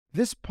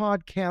This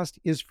podcast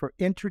is for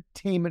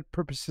entertainment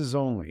purposes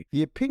only.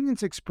 The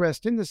opinions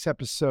expressed in this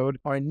episode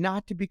are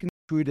not to be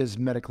construed as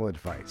medical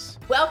advice.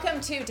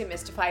 Welcome to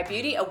Demystify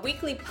Beauty, a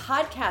weekly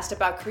podcast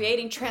about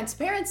creating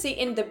transparency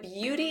in the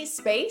beauty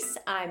space.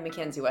 I'm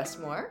Mackenzie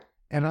Westmore.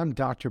 And I'm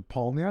Dr.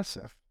 Paul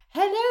Nassif.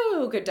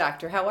 Hello, good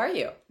doctor. How are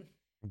you?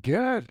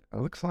 Good. It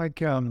looks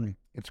like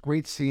it's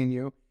great seeing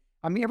you.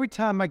 I mean, every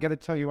time I got to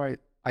tell you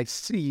I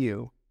see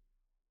you,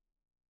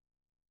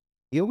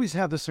 you always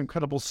have this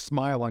incredible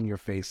smile on your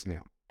face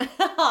now.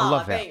 I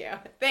love that. Thank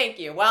you. Thank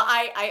you. Well,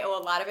 I owe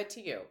a lot of it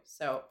to you,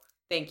 so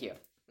thank you.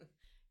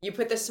 You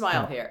put the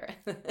smile here.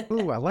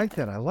 Ooh, I like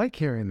that. I like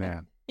hearing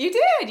that. You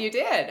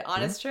did.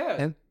 Honest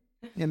truth.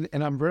 And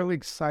I'm really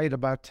excited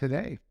about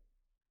today.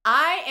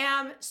 I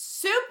am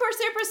super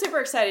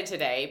excited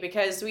today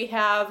because we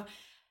have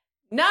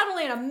not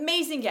only an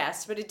amazing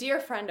guest, but a dear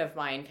friend of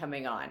mine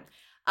coming on.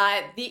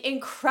 The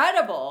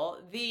incredible,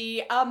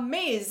 the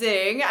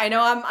amazing, I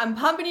know I'm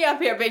pumping you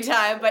up here big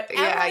time, but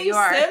Emily you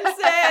are.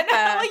 Simpson.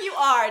 Well, you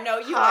are. No,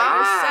 you are.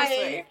 You're so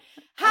sweet.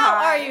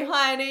 How are you,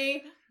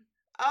 honey?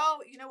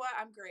 Oh, you know what?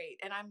 I'm great.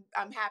 And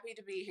I'm happy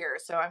to be here.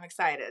 So I'm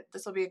excited.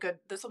 This will be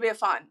a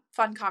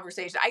fun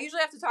conversation. I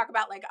usually have to talk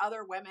about like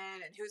other women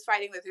and who's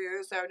fighting with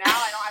who. So now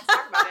I don't have to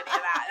talk about any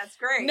of that. That's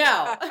great.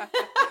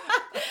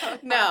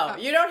 No,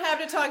 you don't have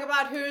to talk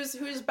about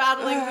who's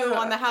battling who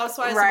on the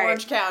Housewives Right. of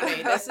Orange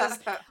County. This is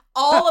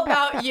all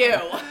about you.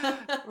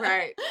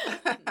 Right.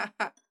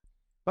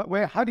 But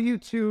wait, how do you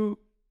two,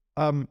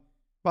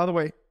 by the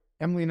way,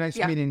 Emily, nice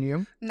meeting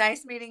you.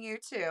 Nice meeting you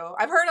too.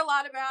 I've heard a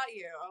lot about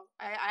you.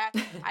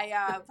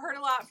 I've heard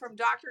a lot from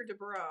Dr.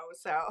 DeBro.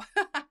 So.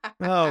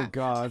 Oh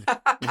God,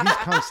 he's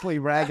constantly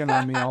ragging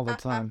on me all the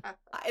time.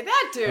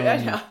 That dude, I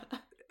know.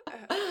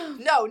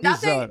 No,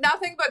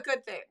 nothing but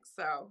good things.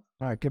 So. All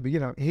right, good, but you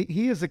know,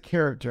 he is a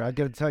character. I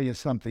got to tell you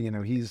something. You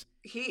know, he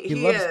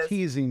loves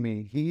teasing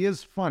me. He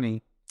is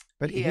funny,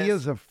 but he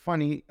is a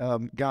funny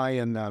guy,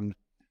 and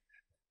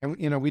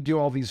you know, we do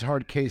all these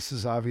hard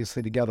cases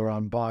obviously together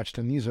on Botched,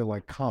 and these are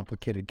like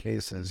complicated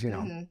cases, you know.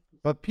 Mm-hmm.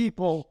 But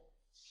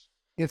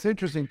it's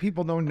interesting.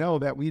 People don't know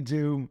that we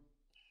do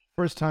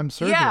first-time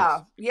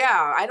surgeries.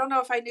 Yeah. I don't know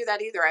if I knew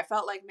that either. I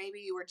felt like maybe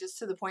you were just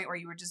to the point where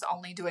you were just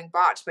only doing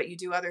Botched, but you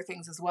do other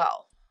things as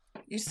well.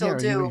 You still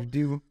do. We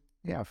do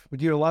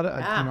a lot of,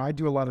 you know, I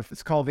do a lot of,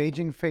 it's called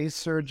aging face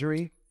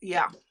surgery.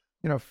 Yeah.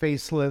 You know,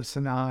 facelifts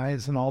and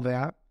eyes and all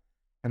that.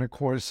 And of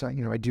course,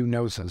 you know, I do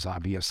noses,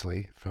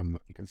 obviously, you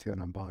can see that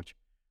on Botch.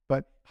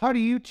 But how do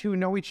you two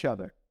know each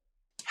other?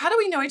 How do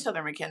we know each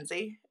other,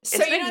 Mackenzie?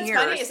 So, you know what's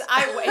funny is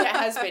it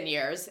has been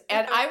years.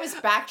 And I was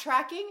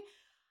backtracking.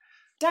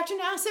 Dr.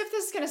 Nassif,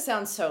 this is going to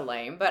sound so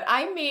lame, but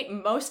I meet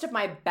most of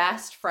my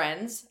best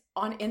friends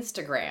on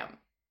Instagram.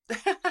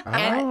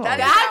 And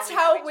that's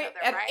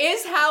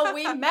how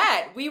we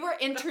met. We were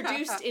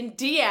introduced in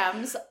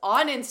DMs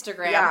on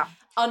Instagram. Yeah.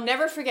 I'll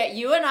never forget,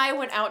 you and I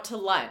went out to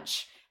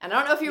lunch. And I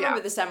don't know if you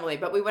remember this, Emily,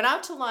 but we went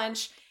out to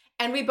lunch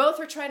and we both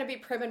were trying to be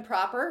prim and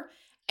proper.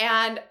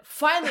 And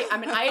finally, I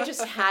mean, I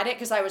just had it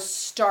because I was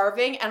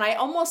starving and I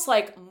almost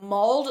like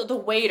mauled the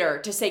waiter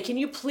to say, can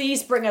you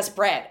please bring us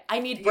bread? I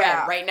need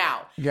bread right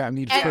now. Yeah, I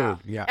need food.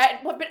 Yeah.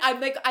 But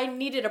I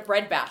needed a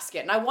bread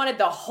basket and I wanted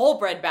the whole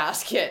bread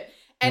basket.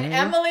 And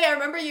Emily, I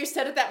remember you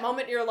said at that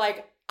moment, you're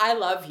like, I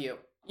love you.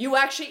 You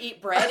actually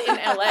eat bread in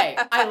LA.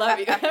 I love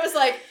you. I was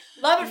like,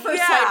 love at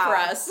first sight for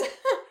us.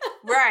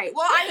 Right.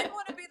 Well, I didn't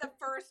want to be the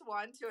first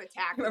one to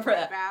attack the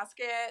bread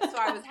basket, so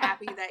I was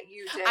happy that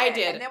you did. I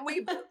did.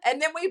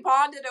 And then we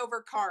bonded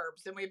over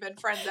carbs, and we've been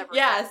friends ever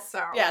since.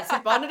 So. Yes, we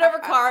bonded over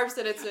carbs,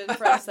 and it's been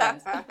friends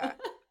since.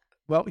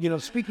 Well, you know,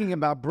 speaking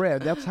about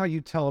bread, that's how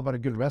you tell about a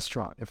good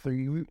restaurant. If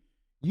you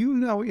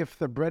know if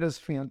the bread is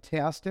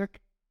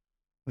fantastic,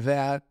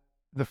 that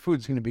the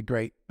food's going to be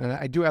great. And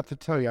I do have to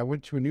tell you, I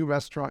went to a new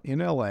restaurant in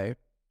LA.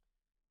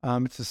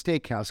 It's a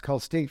steakhouse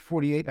called Steak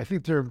 48. I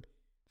think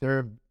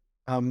they're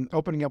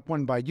opening up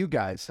one by you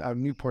guys out of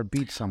Newport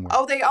Beach somewhere.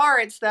 Oh, they are.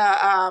 It's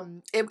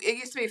the it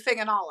used to be Fig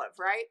and Olive,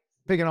 right?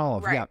 Fig and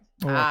Olive, right.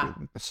 Yeah.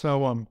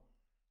 So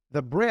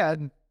the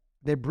bread,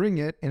 they bring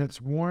it and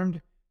it's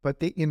warmed, but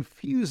they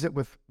infuse it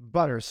with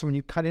butter. So when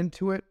you cut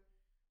into it,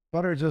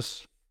 butter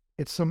just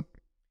it's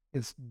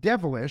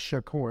devilish,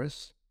 of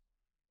course.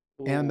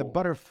 And the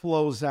butter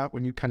flows out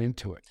when you cut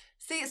into it.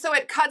 See, so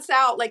it cuts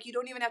out, like you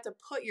don't even have to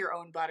put your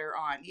own butter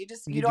on. You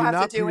don't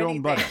have to do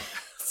anything.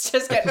 It's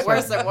just getting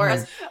worse and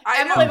worse.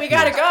 Emily, we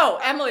got to go.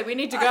 Emily, we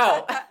need to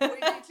go. We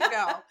need to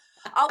go.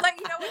 I'll let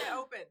you know when it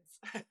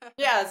opens.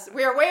 Yes,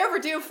 we are way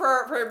overdue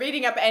for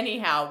meeting up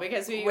anyhow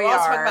because we also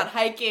talk about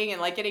hiking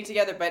and like getting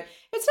together, but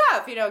it's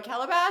tough. You know,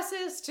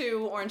 Calabasas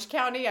to Orange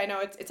County. I know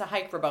it's a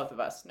hike for both of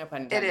us. No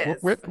pun intended. It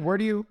is. Where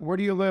do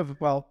you live?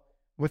 Well,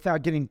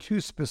 without getting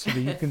too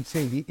specific, you can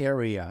say the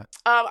area.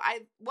 I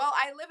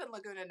live in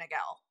Laguna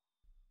Niguel.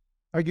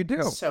 Oh, you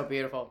do? So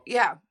beautiful.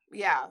 Yeah.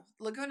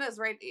 Laguna is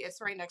it's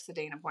right next to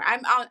Dana Point.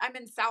 I'm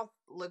in South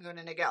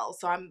Laguna Niguel,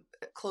 so I'm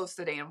close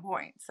to Dana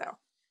Point. So.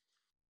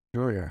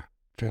 Oh yeah,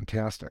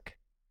 fantastic.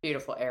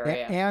 Beautiful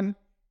area.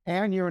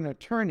 And you're an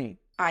attorney.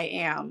 I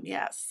am.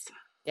 Yes.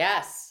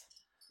 Yes.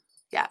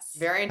 Yes.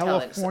 Very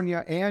intelligent.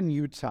 California and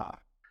Utah.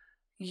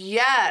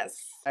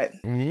 Yes.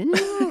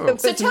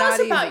 So tell us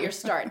about your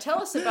start.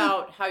 Tell us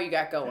about how you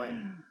got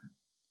going.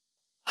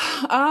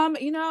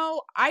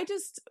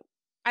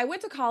 I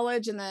went to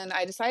college and then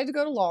I decided to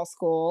go to law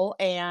school,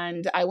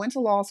 and I went to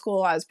law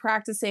school. I was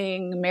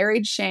practicing,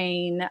 married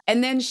Shane.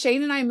 And then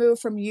Shane and I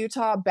moved from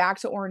Utah back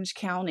to Orange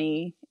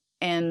County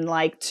in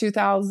like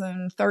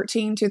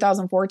 2013,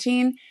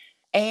 2014.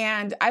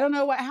 And I don't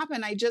know what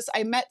happened.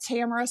 I met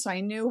Tamara, so I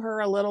knew her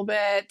a little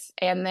bit.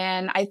 And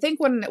then I think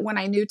when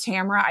I knew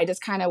Tamara, I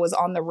just kind of was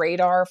on the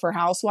radar for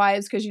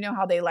housewives, because you know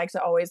how they like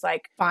to always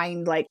like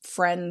find like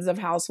friends of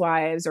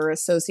housewives or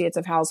associates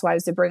of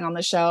housewives to bring on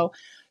the show.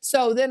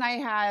 So then I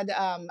had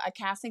a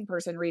casting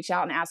person reach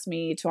out and ask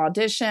me to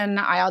audition.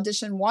 I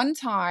auditioned one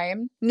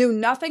time, knew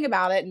nothing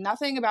about it,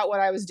 nothing about what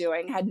I was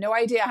doing, had no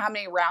idea how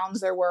many rounds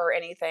there were or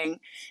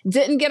anything.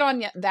 Didn't get on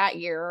yet that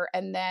year.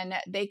 And then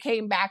they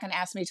came back and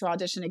asked me to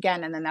audition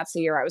again. And then that's the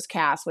year I was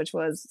cast, which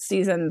was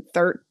season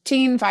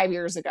 13, 5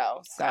 years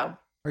ago. So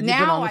you've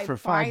been on it for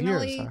 5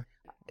 years, huh?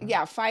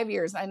 Yeah, 5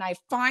 years. And I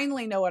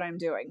finally know what I'm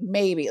doing.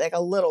 Maybe like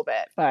a little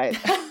bit, but...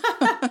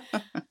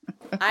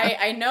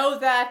 I know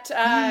that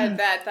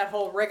that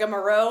whole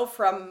rigmarole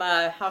from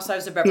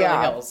Housewives of Beverly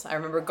Hills. I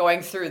remember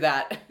going through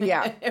that.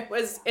 Yeah,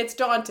 it's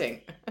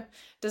daunting,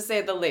 to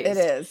say the least. It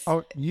is.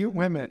 Oh, you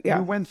women,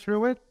 you went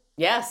through it?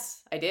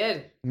 Yes, I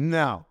did.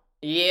 No.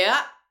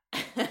 Yeah.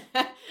 I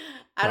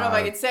don't know if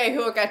I could say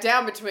who it got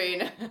down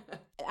between.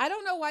 I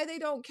don't know why they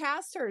don't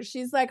cast her.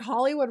 She's like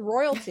Hollywood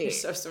royalty.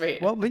 So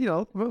sweet. Well,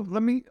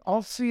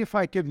 I'll see if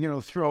I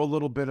could, throw a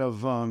little bit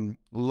of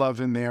love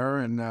in there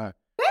and.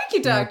 Thank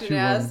you, Dr.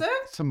 Nassif.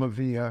 Some of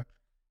the,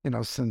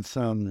 since,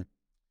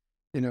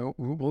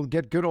 we'll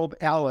get good old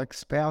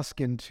Alex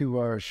Baskin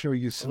to show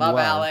you some love.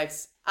 Love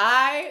Alex.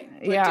 I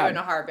would do it in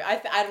a heartbeat.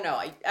 I don't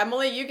know.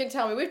 Emily, you can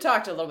tell me. We've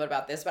talked a little bit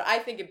about this, but I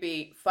think it'd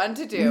be fun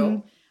to do.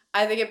 Mm-hmm.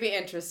 I think it'd be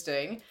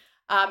interesting.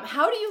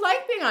 How do you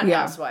like being on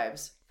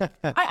Housewives?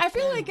 I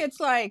feel like it's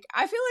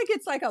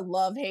like a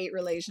love-hate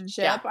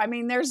relationship. Yeah. I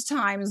mean, there's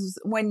times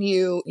when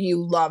you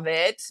love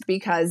it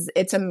because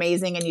it's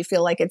amazing and you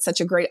feel like it's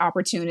such a great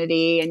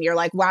opportunity and you're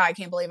like, wow, I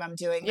can't believe I'm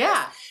doing this.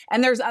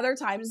 And there's other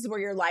times where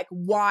you're like,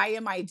 why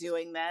am I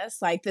doing this?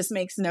 Like, this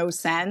makes no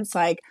sense.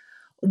 Like,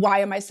 why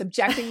am I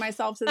subjecting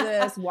myself to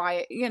this?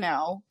 Why,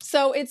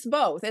 so it's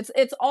both.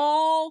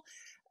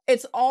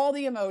 It's all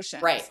the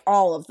emotions, right?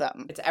 All of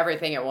them. It's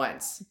everything at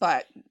once.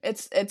 But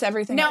it's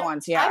everything at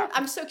once. Yeah.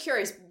 I'm so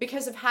curious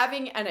because of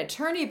having an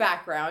attorney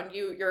background.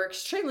 You're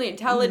extremely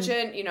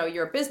intelligent. Mm-hmm.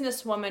 You're a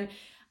businesswoman.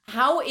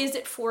 How is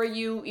it for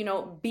you?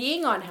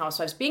 Being on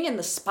Housewives, being in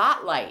the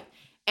spotlight,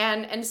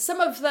 and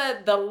some of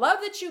the love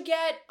that you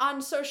get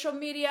on social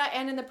media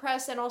and in the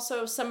press, and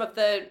also some of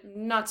the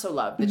not so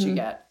love that you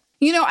get.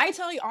 I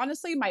tell you,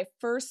 honestly, my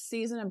first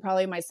season and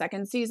probably my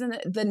second season,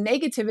 the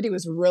negativity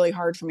was really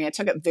hard for me. I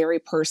took it very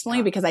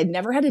personally because I'd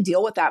never had to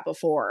deal with that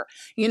before.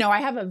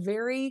 I have a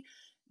very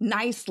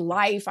nice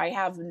life. I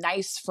have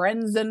nice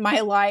friends in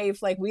my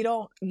life. Like, we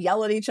don't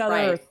yell at each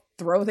other or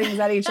throw things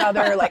at each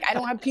other. Like, I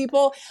don't have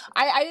people.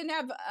 I didn't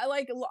have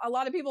like a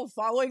lot of people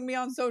following me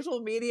on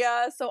social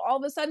media. So all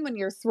of a sudden when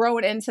you're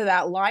thrown into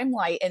that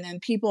limelight and then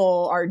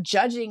people are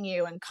judging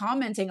you and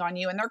commenting on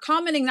you, and they're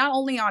commenting not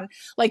only on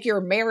like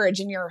your marriage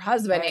and your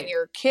husband and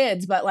your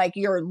kids, but like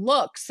your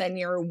looks and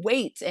your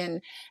weight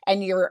and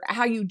your,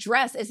 how you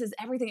dress. This is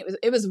everything.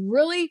 It was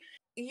really,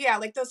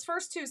 like those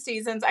first two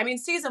seasons, I mean,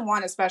 season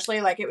one especially,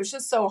 like it was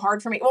just so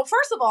hard for me. Well,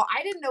 first of all,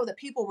 I didn't know that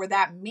people were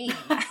that mean.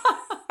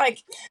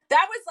 Like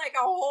that was like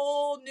a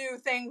whole new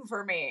thing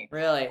for me.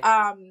 Really?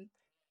 And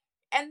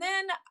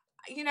then,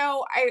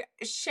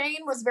 Shane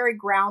was very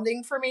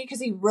grounding for me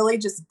because he really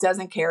just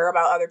doesn't care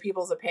about other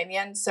people's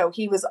opinions. So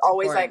he was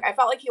always like, I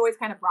felt like he always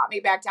kind of brought me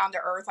back down to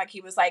earth. Like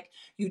he was like,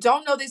 you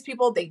don't know these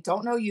people. They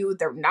don't know you.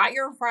 They're not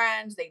your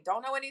friends. They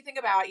don't know anything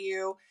about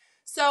you.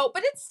 So,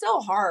 but it's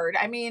still hard.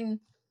 I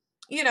mean,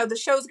 the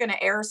show's going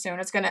to air soon.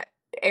 It's going to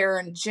air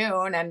in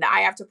June, and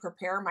I have to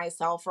prepare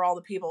myself for all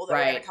the people that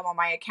are going to come on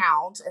my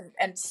account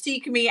and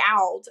seek me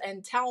out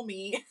and tell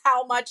me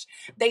how much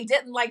they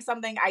didn't like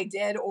something I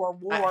did or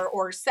wore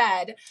or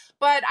said.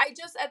 But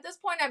at this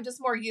point, I'm just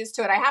more used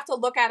to it. I have to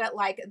look at it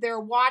like they're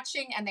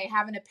watching and they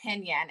have an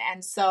opinion.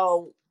 And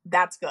so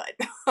that's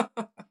good.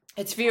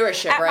 It's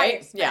viewership,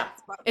 right? Yeah.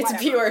 It's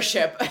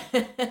viewership.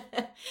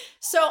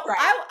 So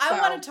I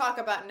want to talk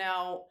about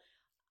now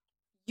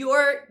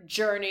your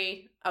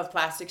journey of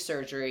plastic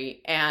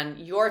surgery and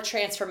your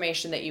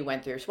transformation that you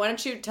went through. So why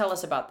don't you tell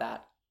us about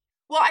that?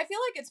 Well, I feel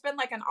like it's been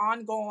like an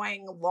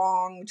ongoing,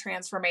 long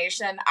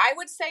transformation. I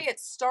would say it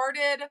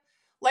started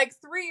like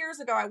 3 years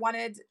ago. I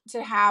wanted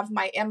to have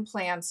my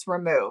implants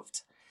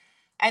removed.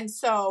 And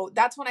so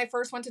that's when I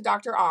first went to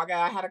Dr. Aga.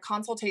 I had a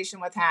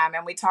consultation with him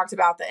and we talked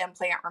about the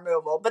implant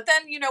removal. But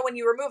then, when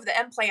you remove the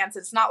implants,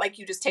 it's not like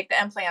you just take the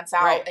implants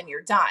out and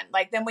you're done.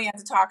 Like then we had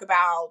to talk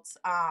about,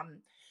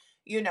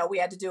 we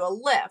had to do a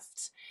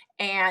lift.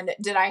 And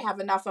did I have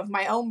enough of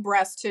my own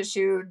breast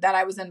tissue that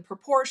I was in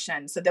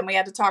proportion? So then we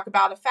had to talk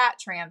about a fat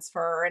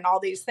transfer and all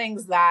these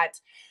things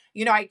that,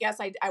 I guess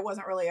I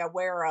wasn't really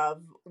aware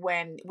of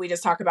when we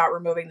just talk about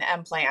removing the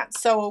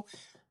implants. So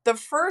the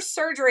first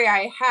surgery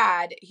I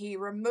had, he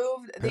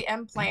removed the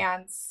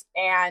implants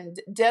and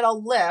did a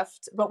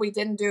lift, but we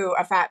didn't do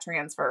a fat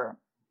transfer.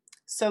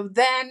 So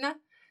then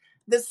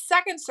the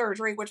second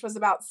surgery, which was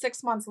about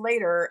 6 months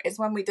later, is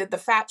when we did the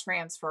fat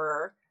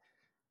transfer.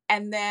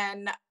 And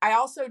then I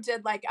also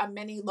did like a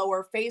mini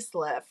lower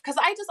facelift because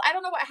I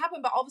don't know what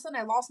happened, but all of a sudden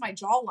I lost my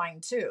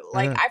jawline too.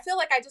 Like I feel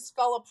like I just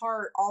fell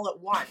apart all at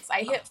once.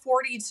 I hit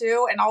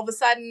 42 and all of a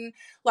sudden,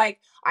 like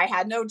I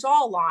had no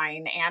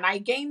jawline and I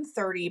gained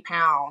 30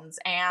 pounds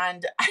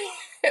and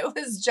it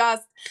was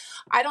just,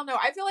 I don't know.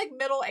 I feel like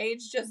middle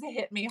age just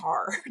hit me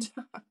hard.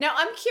 Now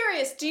I'm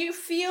curious, do you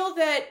feel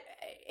that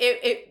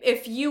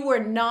if you were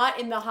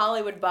not in the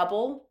Hollywood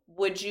bubble,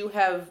 would you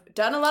have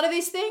done a lot of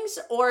these things?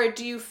 Or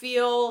do you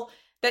feel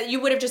that you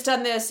would have just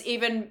done this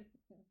even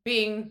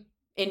being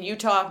in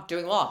Utah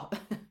doing law?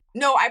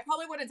 No, I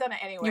probably would have done it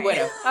anyway. You would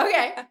have.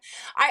 Okay.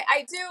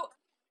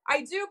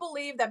 I do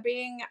believe that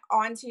being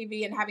on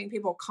TV and having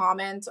people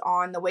comment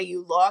on the way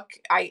you look,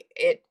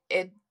 it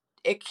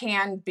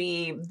can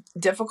be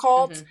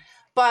difficult. Mm-hmm.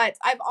 But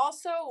I've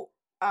also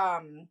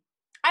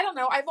I don't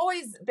know, I've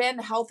always been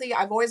healthy.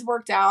 I've always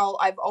worked out.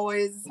 I've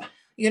always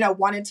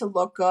wanted to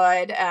look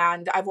good.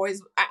 And I don't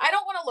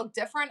want to look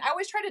different. I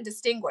always try to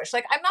distinguish.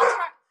 Like, I'm not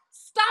trying.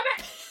 Stop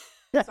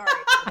it.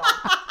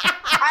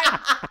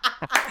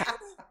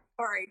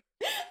 Sorry.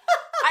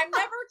 I'm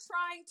never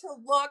trying to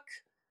look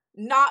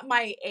not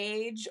my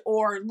age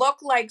or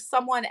look like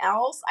someone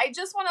else. I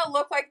just want to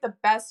look like the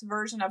best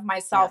version of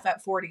myself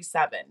at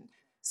 47.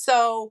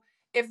 So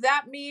if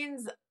that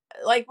means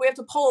like we have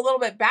to pull a little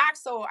bit back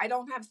so I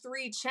don't have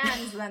 3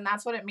 chins, then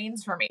that's what it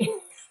means for me.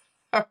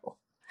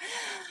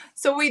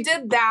 So we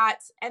did that.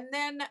 And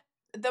then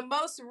the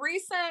most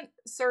recent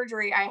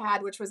surgery I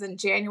had, which was in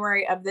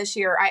January of this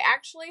year, I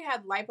actually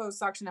had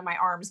liposuction in my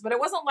arms, but it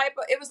wasn't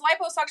it was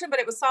liposuction, but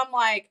it was some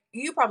like,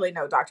 you probably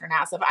know Dr.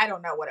 Nassif. I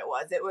don't know what it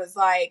was. It was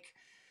like,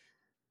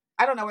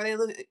 I don't know, were they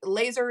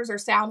lasers or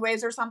sound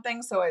waves or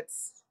something? So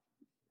it's,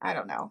 I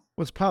don't know.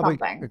 Well, it's probably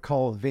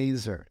called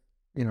Vaser.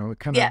 It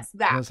kind of yes,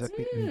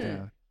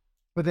 that.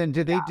 But then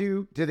did they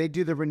do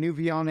the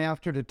Renuvion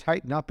after to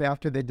tighten up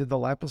after they did the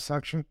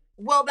liposuction?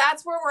 Well,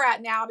 that's where we're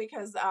at now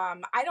because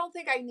I don't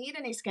think I need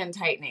any skin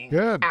tightening.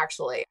 Good.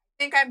 Actually, I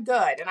think I'm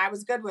good, and I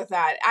was good with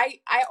that. I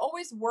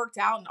always worked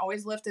out and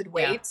always lifted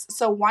weights. Yeah.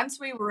 So once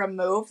we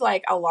removed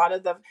like a lot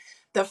of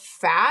the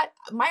fat,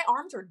 my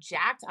arms are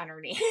jacked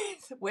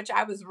underneath, which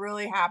I was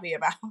really happy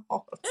about.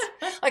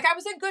 Like I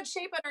was in good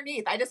shape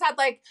underneath. I just had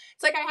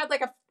it's like I had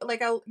like a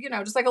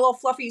just like a little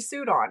fluffy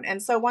suit on.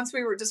 And so once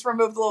we just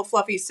removed the little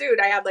fluffy suit,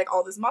 I had like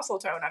all this muscle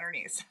tone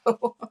underneath.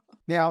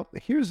 Now,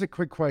 here's a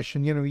quick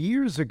question.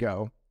 Years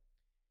ago,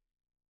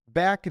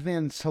 back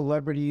then,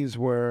 celebrities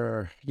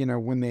were,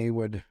 when they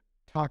would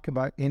talk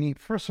about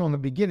first of all, in the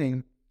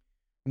beginning,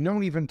 no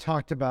one even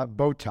talked about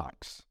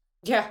Botox.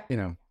 Yeah.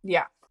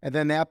 Yeah. And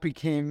then that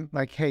became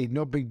like, hey,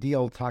 no big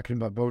deal talking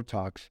about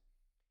Botox.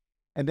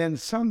 And then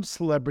some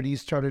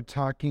celebrities started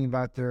talking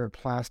about their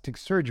plastic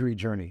surgery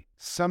journey.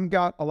 Some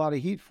got a lot of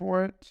heat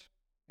for it.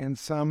 And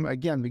some,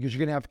 again, because you're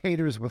going to have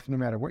haters with no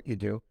matter what you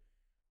do.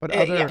 But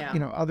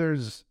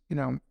others,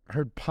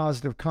 heard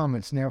positive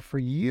comments. Now for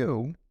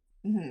you,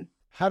 mm-hmm.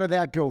 How did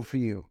that go for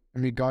you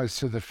in regards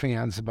to the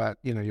fans about,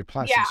 your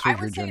plastic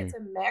surgery journey? Yeah, I would say it's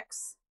a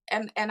mix.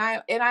 And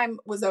I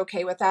was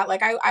okay with that.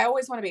 Like I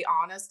always want to be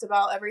honest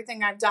about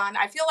everything I've done.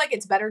 I feel like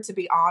it's better to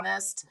be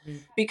honest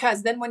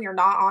because then when you're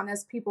not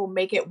honest, people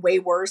make it way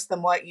worse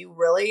than what you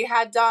really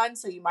had done.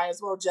 So you might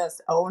as well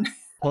just own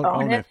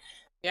it.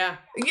 Yeah.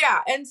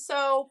 Yeah. And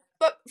so,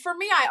 but for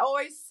me, I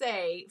always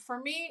say,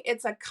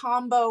 it's a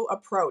combo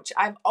approach.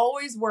 I've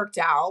always worked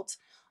out.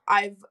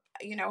 I've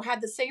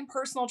had the same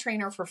personal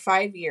trainer for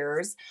 5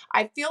 years.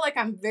 I feel like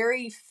I'm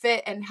very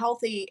fit and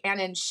healthy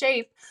and in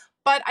shape.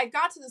 But I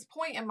got to this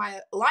point in my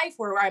life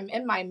where I'm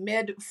in my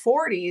mid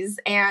 40s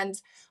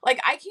and like,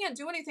 I can't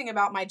do anything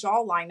about my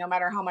jawline, no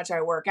matter how much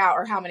I work out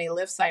or how many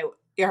lifts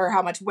or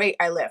how much weight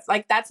I lift.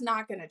 Like that's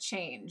not going to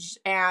change.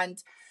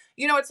 And,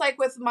 it's like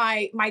with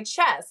my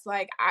chest,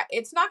 like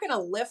it's not going to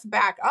lift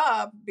back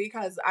up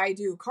because I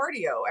do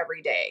cardio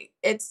every day.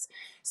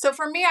 So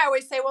for me, I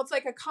always say, well, it's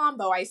like a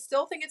combo. I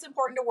still think it's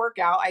important to work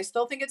out. I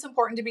still think it's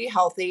important to be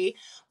healthy,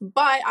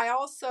 but I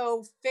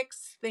also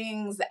fix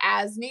things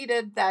as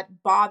needed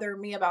that bother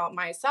me about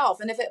myself.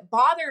 And if it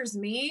bothers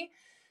me,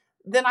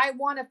 then I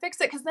want to fix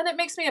it because then it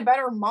makes me a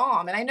better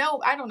mom. And I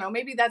don't know,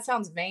 maybe that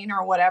sounds vain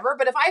or whatever,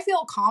 but if I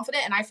feel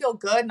confident and I feel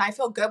good and I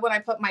feel good when I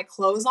put my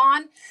clothes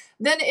on,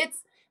 then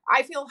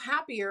I feel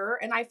happier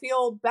and I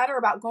feel better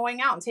about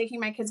going out and taking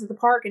my kids to the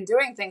park and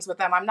doing things with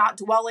them. I'm not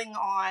dwelling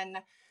on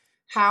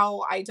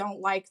how I don't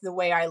like the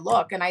way I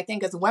look. And I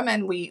think as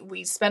women,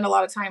 we spend a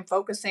lot of time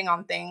focusing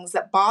on things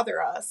that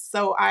bother us.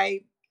 So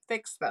I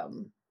fix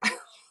them.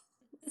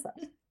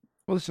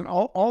 Well, listen,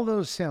 all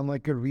those sound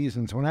like good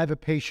reasons. When I have a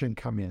patient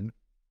come in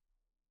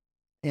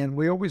and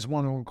we always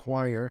want to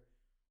inquire,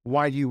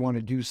 why do you want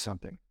to do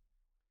something?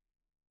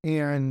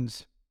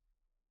 And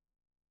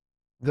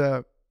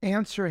the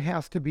answer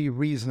has to be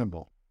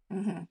reasonable.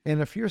 Mm-hmm.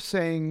 And if you're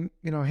saying,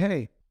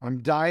 hey,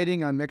 I'm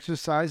dieting, I'm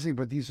exercising,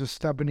 but these are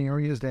stubborn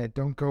areas that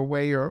don't go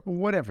away, or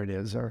whatever it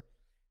is, or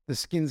the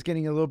skin's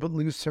getting a little bit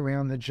loose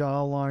around the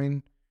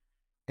jawline,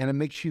 and it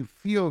makes you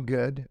feel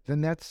good,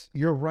 then that's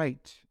your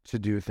right to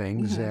do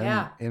things.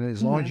 Mm-hmm. And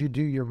as long as you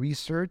do your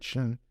research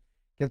and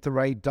get the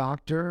right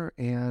doctor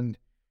and,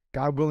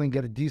 God willing,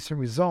 get a decent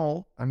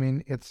result, I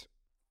mean, it's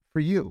for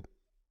you.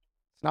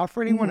 It's not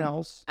for anyone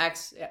else.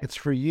 It's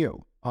for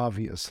you,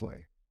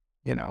 obviously,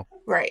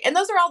 Right. And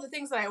those are all the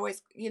things that I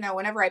always,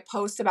 whenever I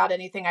post about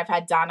anything I've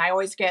had done, I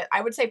would say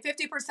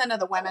 50% of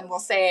the women will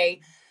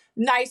say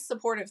nice,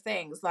 supportive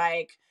things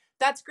like,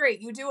 that's great.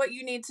 You do what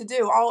you need to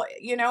do.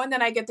 And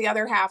then I get the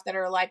other half that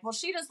are like, well,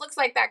 she just looks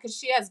like that because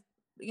she has,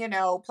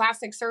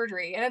 plastic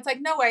surgery. And it's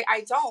like, no,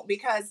 I don't,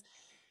 because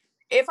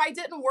if I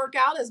didn't work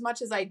out as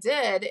much as I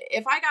did,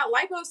 if I got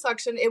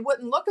liposuction, it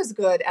wouldn't look as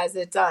good as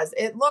it does.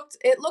 It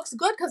looks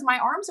good because my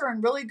arms are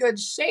in really good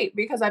shape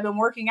because I've been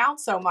working out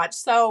so much.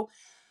 So,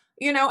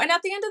 and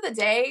at the end of the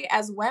day,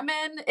 as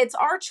women, it's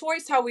our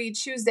choice how we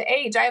choose to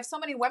age. I have so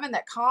many women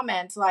that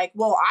comment like,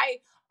 well,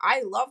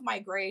 I love my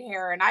gray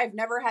hair and I've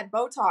never had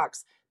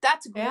Botox.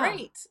 That's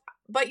great.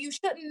 But you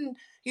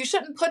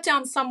shouldn't put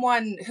down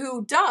someone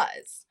who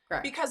does.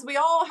 Right. Because we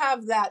all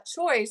have that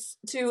choice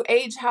to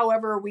age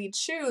however we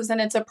choose, and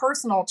it's a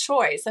personal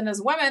choice. And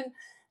as women,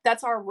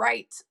 that's our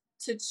right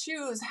to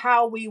choose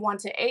how we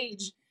want to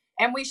age,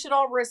 and we should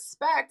all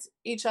respect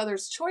each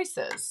other's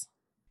choices.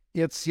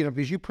 It's,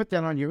 because you put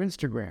that on your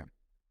Instagram.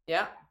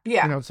 Yeah.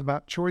 Yeah. It's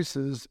about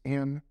choices,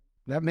 and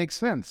that makes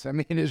sense. I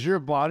mean, it's your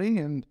body,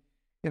 and,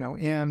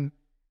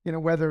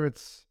 whether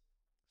it's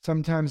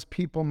sometimes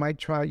people might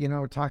try,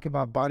 talk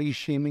about body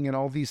shaming and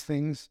all these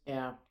things.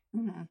 Yeah.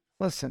 Mm-hmm.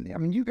 Listen, I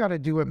mean, you got to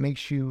do what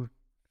makes you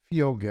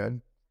feel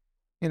good,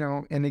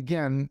 and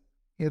again,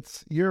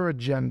 it's your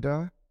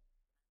agenda.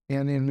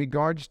 And in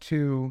regards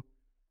to,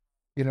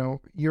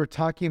 you're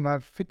talking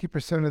about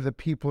 50% of the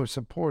people are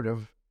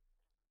supportive,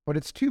 but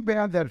it's too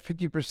bad that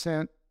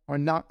 50% are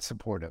not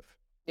supportive.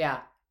 Yeah.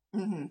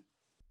 Mm-hmm.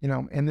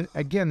 And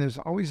again, there's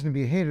always going to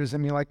be haters. I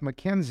mean, like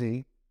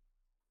Mackenzie,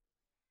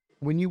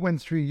 when you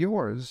went through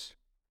yours,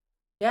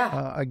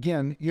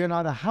 again, you're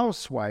not a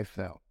housewife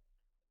though.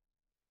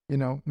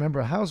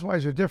 Remember,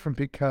 housewives are different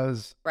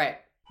because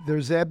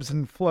there's ebbs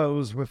and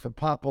flows with the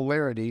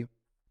popularity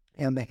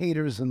and the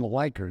haters and the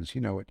likers.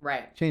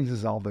 It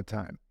changes all the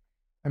time.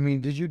 I mean,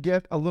 did you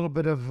get a little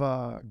bit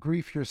of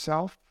grief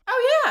yourself?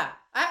 Oh,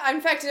 yeah. In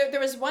fact, there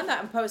was one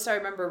post I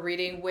remember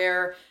reading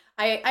where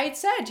I had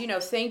said,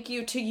 thank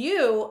you to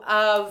you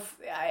of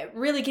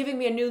really giving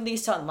me a new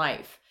lease on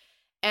life.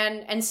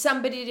 And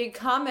somebody did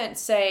comment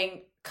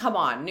saying, come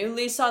on, new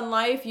lease on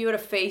life? You had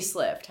a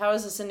facelift. How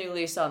is this a new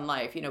lease on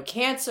life?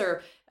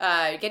 Cancer,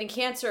 getting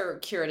cancer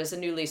cured is a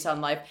new lease on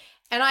life.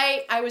 And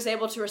I was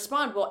able to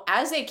respond, well,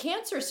 as a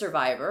cancer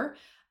survivor,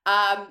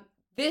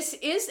 this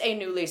is a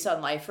new lease on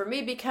life for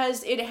me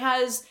because it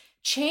has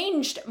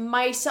changed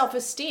my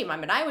self-esteem. I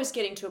mean, I was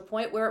getting to a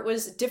point where it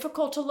was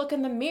difficult to look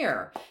in the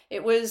mirror.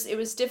 It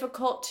was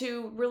difficult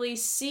to really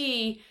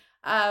see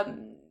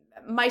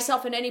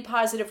myself in any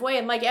positive way.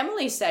 And like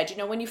Emily said,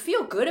 when you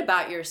feel good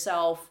about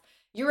yourself,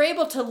 you're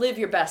able to live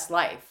your best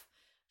life.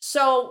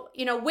 So,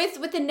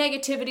 with the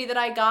negativity that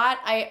I got,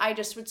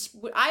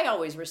 I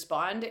always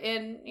respond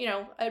in,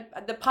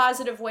 the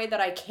positive way that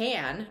I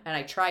can, and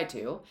I try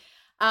to.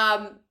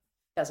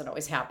 Doesn't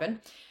always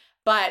happen,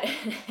 but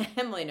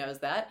Emily knows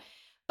that.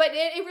 But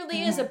it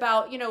really is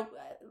about,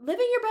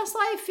 living your best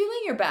life, feeling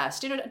your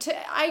best.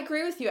 I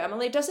agree with you,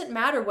 Emily. It doesn't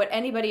matter what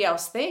anybody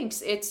else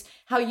thinks. It's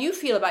how you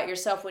feel about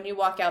yourself when you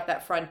walk out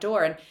that front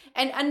door.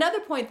 And another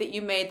point that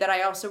you made that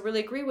I also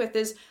really agree with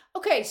is,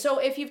 okay, so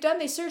if you've done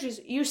these surgeries,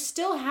 you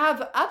still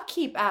have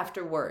upkeep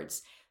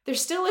afterwards. There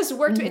still is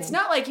work to it's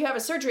not like you have a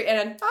surgery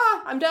and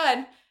I'm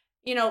done.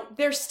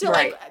 There's still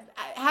like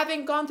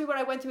having gone through what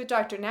I went through with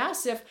Dr.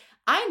 Nassif,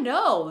 I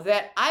know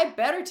that I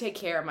better take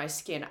care of my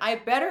skin. I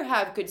better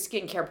have good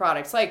skincare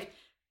products. Like,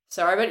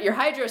 sorry, but your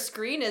Hydro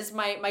Screen is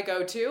my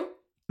go-to.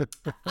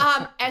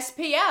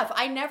 SPF.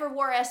 I never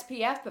wore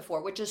SPF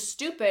before, which is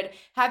stupid.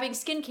 Having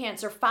skin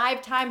cancer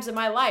 5 times in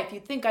my life,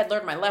 you'd think I'd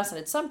learned my lesson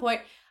at some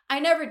point. I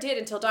never did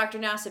until Dr.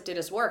 Nassif did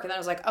his work. And then I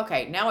was like,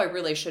 okay, now I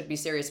really should be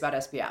serious about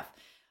SPF.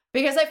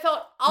 Because I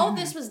felt all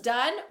this was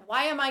done.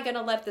 Why am I going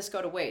to let this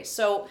go to waste?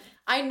 So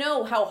I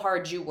know how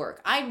hard you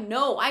work.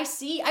 I've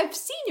seen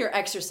your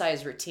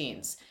exercise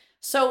routines.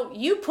 So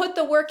you put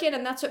the work in,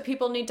 and that's what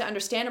people need to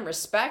understand and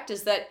respect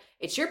is that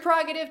it's your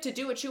prerogative to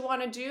do what you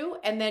want to do.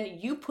 And then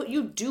you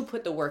do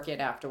put the work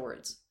in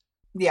afterwards.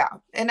 Yeah.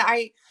 And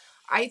I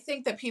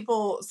think that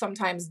people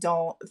sometimes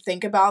don't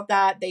think about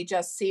that. They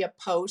just see a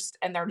post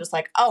and they're just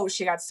like, oh,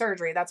 she got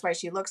surgery. That's why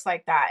she looks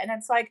like that. And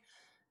it's like,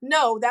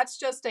 No, that's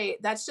just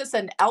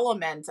an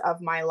element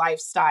of my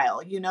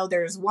lifestyle.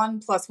 There's 1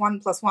 plus 1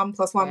 plus 1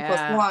 plus 1 plus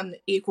Yeah. 1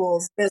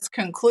 equals this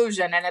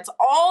conclusion. And it's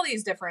all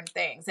these different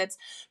things. It's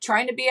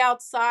trying to be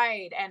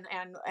outside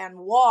and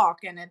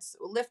walk, and it's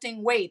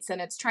lifting weights,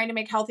 and it's trying to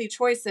make healthy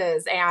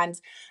choices. And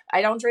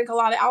I don't drink a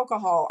lot of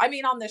alcohol. I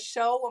mean, on the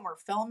show when we're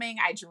filming,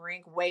 I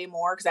drink way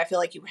more because I feel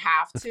like you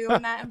have to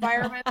in that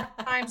environment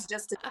sometimes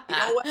just to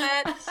deal with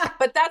it.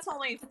 But that's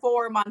only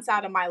 4 months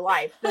out of my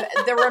life.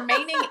 The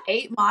remaining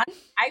 8 months,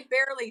 I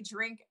barely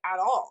drink at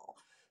all.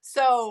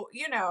 So,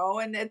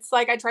 and it's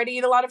like I try to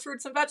eat a lot of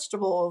fruits and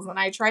vegetables, and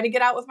I try to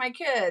get out with my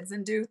kids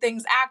and do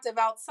things active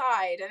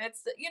outside. And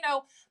it's,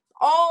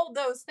 all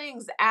those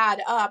things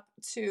add up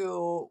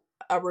to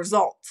a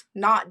result,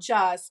 not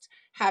just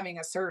having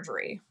a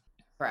surgery.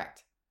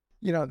 Correct.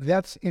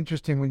 That's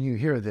interesting when you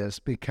hear this,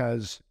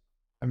 because,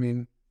 I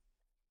mean,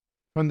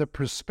 from the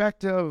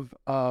perspective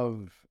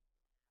of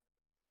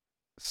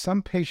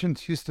some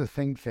patients used to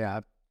think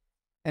that,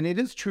 and it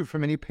is true for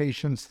many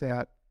patients,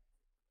 that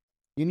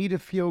you need to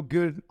feel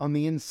good on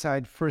the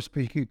inside first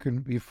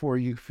before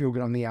you feel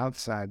good on the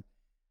outside.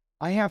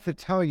 I have to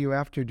tell you,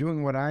 after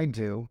doing what I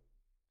do,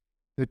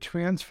 the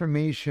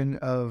transformation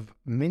of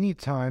many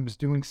times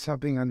doing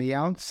something on the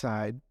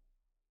outside,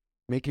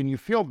 making you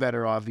feel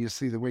better,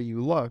 obviously, the way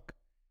you look.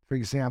 For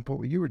example,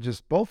 what you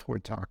both were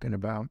talking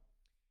about,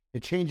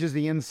 it changes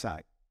the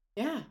inside.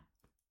 Yeah.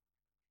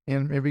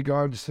 In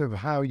regards of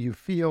how you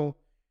feel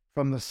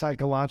from the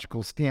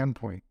psychological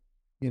standpoint.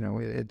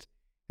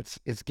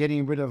 It's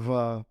getting rid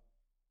of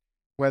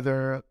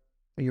whether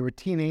you're a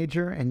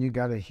teenager and you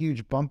got a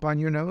huge bump on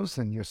your nose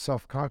and you're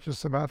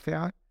self-conscious about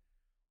that,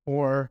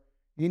 or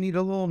you need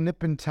a little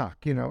nip and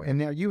tuck, and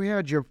now you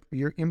had your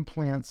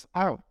implants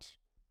out.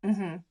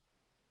 Mm-hmm.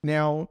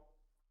 Now,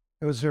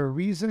 was there a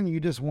reason you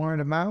just wanted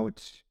them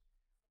out,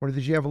 or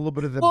did you have a little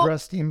bit of the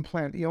breast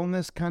implant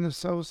illness kind of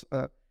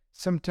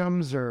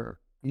symptoms, or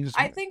you just?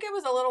 I think it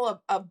was a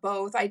little of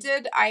both. I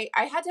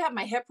had to have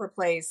my hip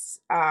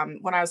replaced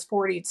when I was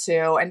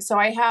 42, and so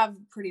I have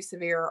pretty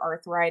severe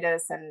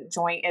arthritis and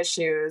joint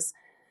issues.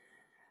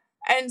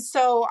 And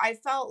so I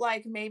felt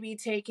like maybe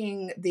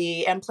taking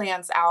the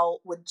implants out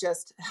would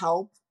just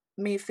help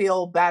me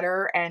feel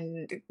better.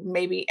 And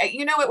maybe,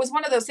 it was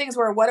one of those things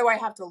where, what do I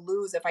have to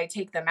lose if I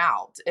take them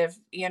out? If,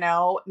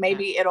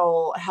 maybe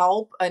it'll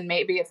help. And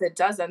maybe if it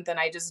doesn't, then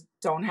I just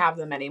don't have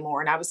them anymore.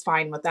 And I was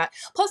fine with that.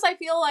 Plus, I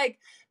feel like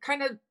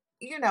kind of,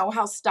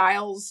 how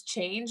styles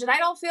change. And I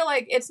don't feel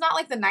like it's not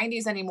like the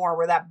 90s anymore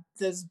where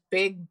those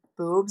big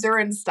boobs are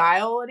in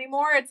style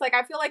anymore. It's like,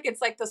 I feel like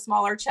it's like the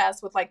smaller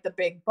chest with like the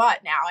big butt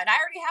now. And I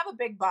already have a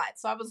big butt.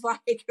 So I was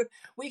like,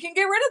 we can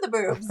get rid of the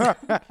boobs.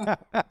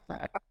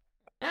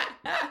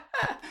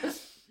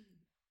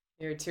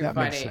 You're too that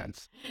funny. Makes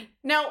sense.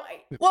 No.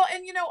 Well,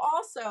 and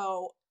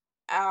also,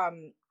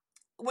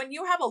 when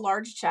you have a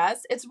large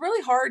chest, it's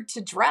really hard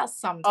to dress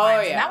sometimes. Oh,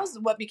 yeah. And that was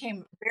what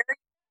became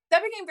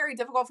very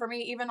difficult for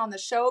me, even on the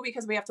show,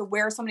 because we have to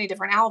wear so many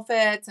different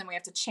outfits and we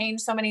have to change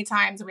so many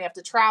times and we have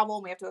to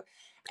travel and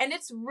and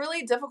it's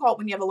really difficult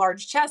when you have a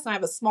large chest and I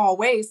have a small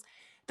waist,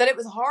 that it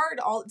was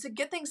hard to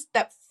get things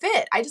that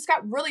fit. I just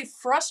got really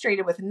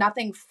frustrated with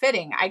nothing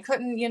fitting. I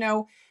couldn't,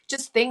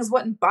 just things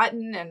wouldn't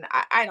button. And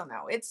I don't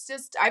know. It's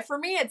just, for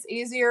me, it's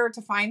easier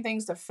to find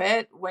things to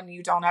fit when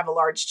you don't have a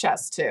large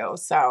chest too.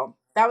 So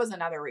that was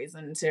another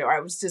reason too.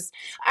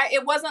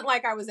 It wasn't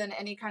like I was in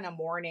any kind of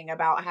mourning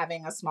about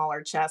having a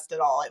smaller chest at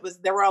all.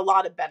 There were a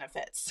lot of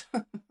benefits.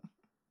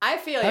 I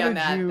feel you on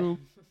that.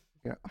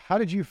 How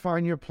did you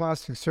find your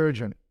plastic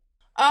surgeon?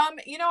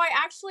 I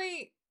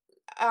actually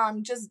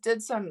just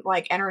did some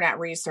like internet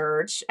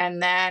research,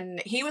 and then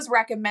he was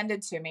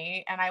recommended to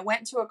me, and I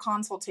went to a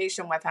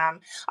consultation with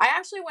him. I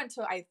actually went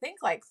to, I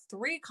think, like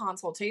 3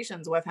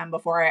 consultations with him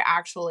before I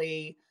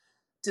actually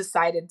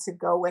decided to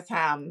go with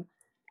him.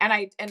 And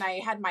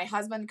I had my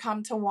husband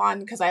come to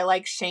one because I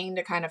like Shane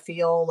to kind of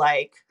feel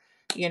like,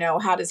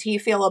 how does he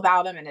feel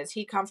about him and is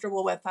he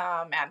comfortable with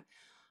him? And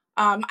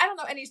I don't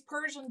know. And he's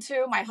Persian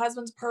too. My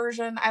husband's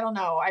Persian. I don't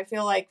know. I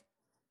feel like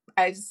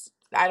I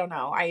don't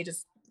know.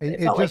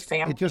 It felt like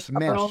family. It just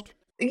meshed.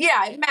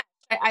 Yeah, it meshed.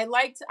 I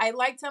liked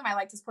him. I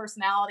liked his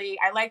personality.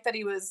 I liked that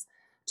he was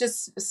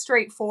just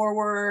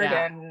straightforward.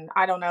 Yeah. And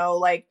I don't know,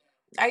 like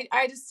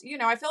I just,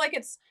 I feel like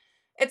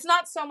it's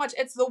not so much,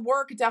 it's the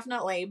work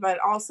definitely, but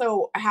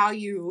also how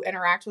you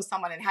interact with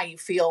someone and how you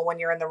feel when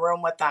you're in the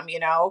room with them,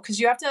 because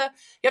you have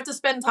to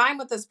spend time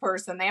with this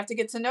person. They have to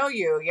get to know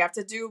you. You have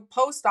to do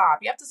post-op.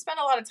 You have to spend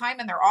a lot of time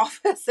in their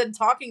office and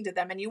talking to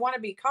them, and you want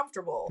to be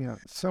comfortable. Yeah,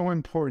 so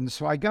important.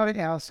 So I got to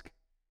ask,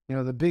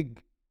 the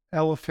big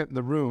elephant in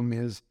the room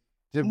is,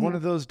 one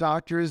of those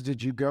doctors,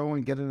 did you go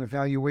and get an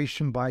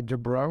evaluation by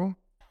Dubrow?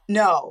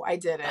 No, I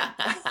didn't.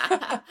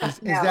 Is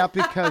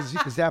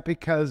that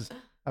because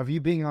of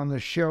you being on the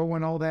show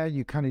and all that?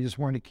 You kind of just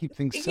wanted to keep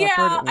things separate?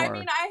 Yeah, I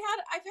mean,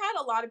 I've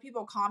had a lot of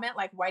people comment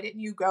like, why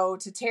didn't you go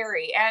to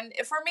Terry? And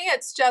for me,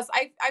 it's just,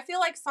 I feel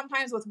like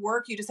sometimes with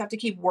work, you just have to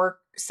keep work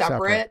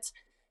separate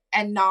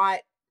and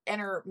not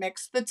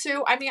intermix the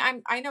two. I mean,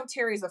 I know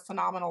Terry's a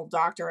phenomenal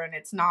doctor, and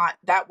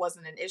that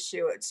wasn't an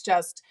issue. It's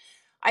just,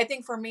 I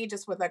think for me,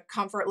 just with a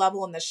comfort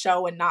level in the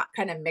show and not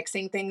kind of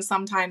mixing things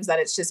sometimes, that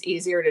it's just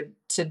easier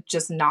to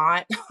just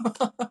not.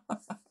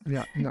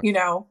 Yeah, no, you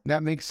know,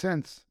 that makes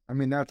sense. I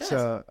mean, that's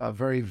a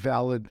very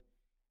valid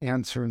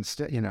answer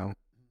instead,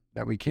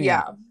 that we can.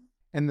 Yeah.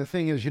 And the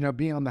thing is,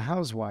 being on the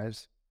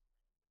Housewives,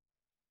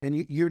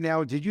 and you're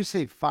now, did you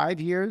say 5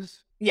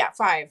 years? Yeah,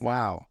 5.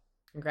 Wow.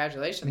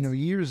 Congratulations.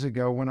 Years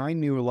ago when I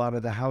knew a lot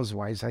of the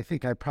Housewives, I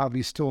think I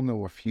probably still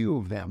know a few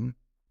of them.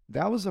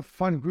 That was a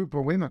fun group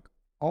of women,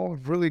 all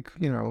really,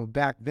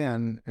 back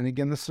then. And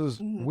again, this was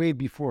way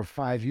before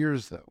 5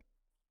 years, though.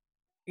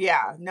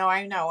 Yeah, no,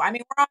 I know. I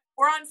mean,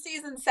 we're on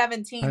season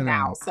 17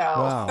 now, so.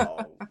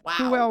 Wow. Wow.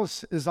 Who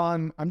else is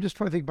on? I'm just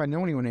trying to think if I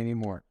know anyone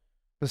anymore.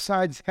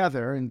 Besides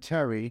Heather and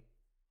Terry,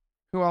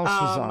 who else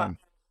is on?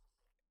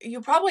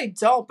 You probably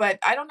don't, but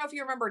I don't know if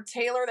you remember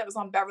Taylor that was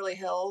on Beverly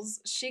Hills.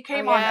 She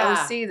came on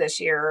OC this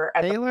year.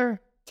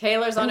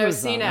 Taylor's on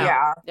OC now.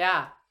 Yeah.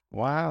 Yeah.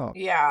 Wow.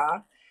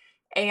 Yeah.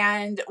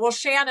 And well,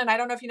 Shannon, I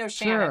don't know if you know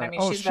Shannon. Sure. I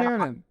mean, she's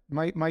Shannon,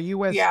 my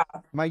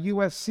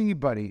USC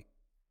buddy.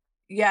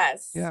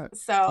 Yes. Yeah.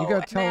 So you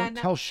got to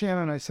tell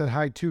Shannon I said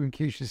hi too in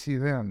case you see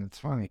them. It's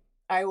funny.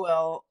 I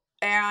will.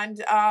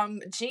 And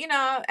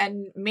Gina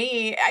and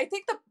me, I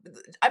think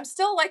I'm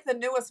still like the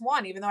newest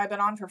one, even though I've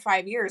been on for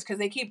 5 years, because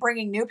they keep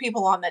bringing new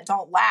people on that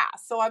don't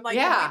last. So I'm like,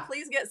 can we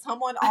please get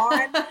someone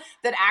on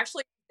that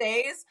actually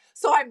stays?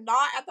 So I'm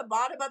not at the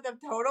bottom of the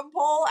totem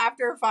pole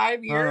after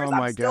 5 years. Oh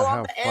my I'm still God,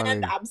 on the funny.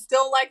 end. I'm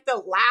still like the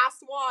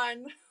last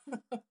one.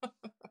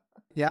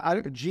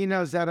 Yeah.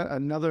 Gina, is that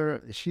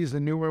another? She's a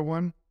newer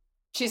one.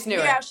 She's newer.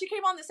 Yeah, she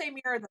came on the same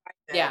year that I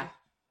did. Yeah.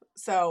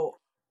 So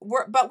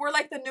we're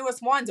like the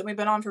newest ones, and we've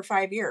been on for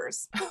 5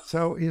 years.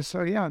 So it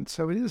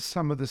is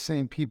some of the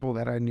same people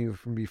that I knew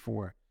from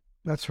before.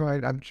 That's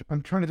right. I'm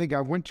trying to think.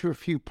 I went to a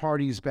few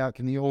parties back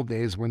in the old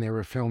days when they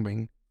were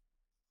filming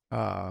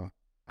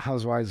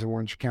Housewives of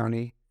Orange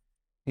County,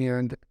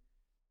 and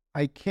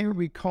I can't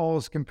recall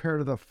as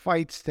compared to the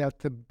fights that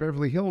the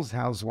Beverly Hills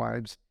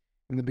Housewives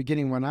in the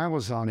beginning when I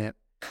was on it.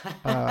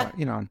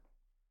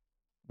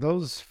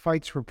 Those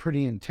fights were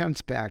pretty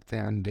intense back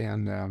then,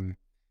 and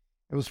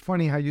it was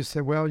funny how you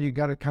said, well, you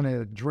got to kind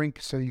of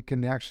drink so you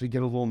can actually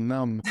get a little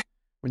numb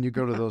when you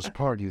go to those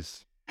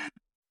parties.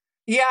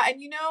 Yeah. And,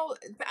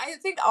 I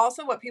think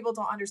also what people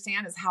don't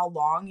understand is how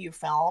long you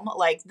film,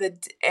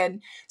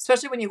 and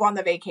especially when you go on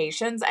the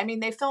vacations. I mean,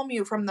 they film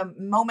you from the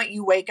moment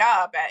you wake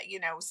up at,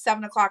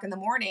 7:00 in the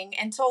morning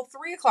until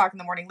 3:00 in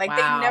the morning. Like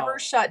They never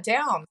shut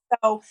down.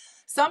 So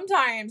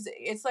sometimes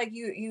it's like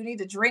you need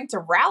to drink to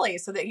rally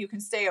so that you can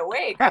stay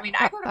awake. I mean,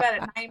 I go to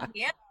bed at 9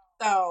 p.m.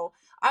 So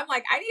I'm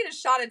like, I need a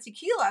shot of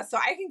tequila so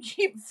I can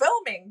keep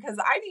filming because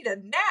I need a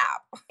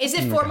nap. Is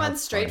it 4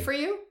 months straight for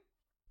you?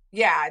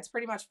 Yeah, it's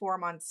pretty much 4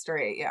 months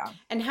straight. Yeah.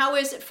 And how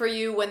is it for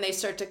you when they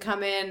start to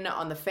come in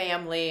on the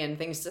family and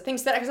things that,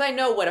 because I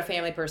know what a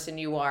family person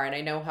you are and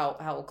I know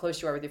how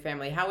close you are with your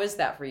family. How is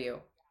that for you?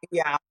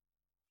 Yeah.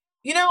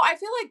 I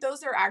feel like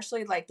those are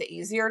actually like the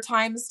easier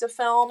times to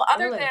film.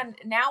 Other than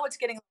now it's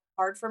getting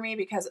hard for me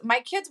because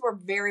my kids were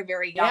very,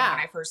 very young when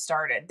I first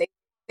started.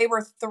 They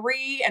were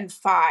 3 and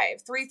 5.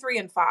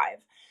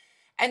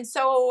 And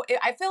so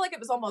I feel like it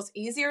was almost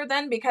easier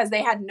then because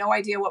they had no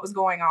idea what was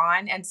going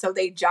on. And so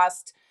they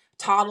just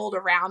toddled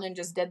around and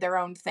just did their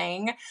own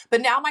thing. But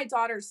now my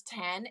daughter's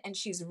 10 and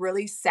she's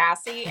really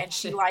sassy and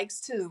she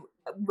likes to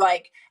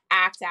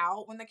act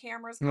out when the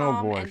cameras come.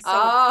 Oh boy. And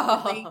so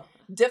it's really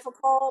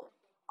difficult.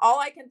 All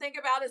I can think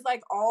about is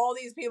all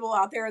these people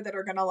out there that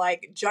are going to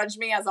judge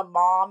me as a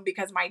mom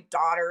because my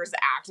daughter's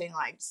acting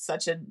like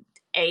such an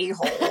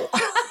a-hole.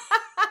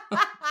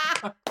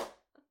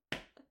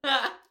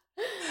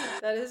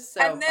 That is so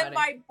And then funny.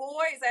 my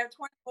boys, I have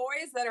twin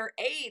boys that are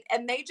 8,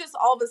 and they just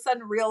all of a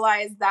sudden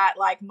realize that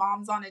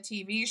mom's on a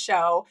TV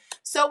show.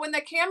 So when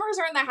the cameras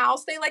are in the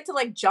house, they like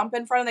to jump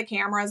in front of the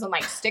cameras and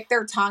stick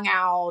their tongue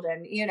out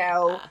and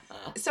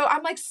so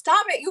I'm like,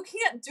 stop it, you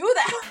can't do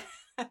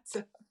that.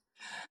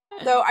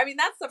 So I mean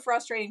that's the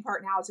frustrating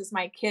part now. It's just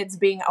my kids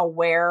being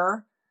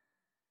aware.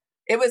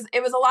 It was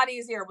a lot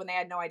easier when they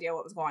had no idea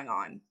what was going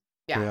on.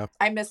 Yeah.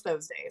 I miss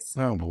those days.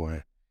 Oh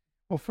boy.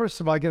 Well,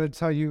 first of all, I got to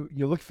tell you,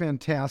 you look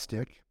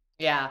fantastic.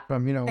 Yeah.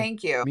 From,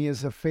 Thank you. Me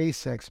as a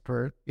face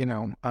expert, I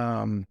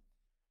mean,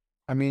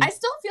 I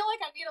still feel like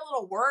I need a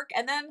little work.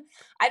 And then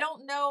I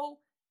don't know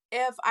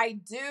if I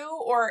do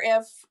or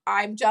if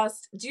I'm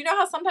just, do you know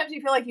how sometimes you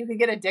feel like you can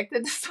get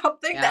addicted to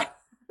something that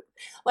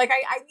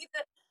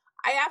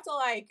I have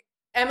to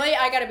Emily,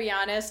 I got to be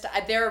honest.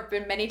 There have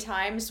been many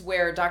times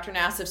where Dr.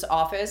 Nassif's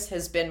office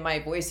has been my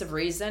voice of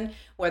reason,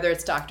 whether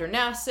it's Dr.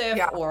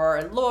 Nassif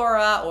or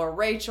Laura or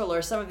Rachel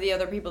or some of the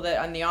other people that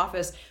are in the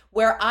office,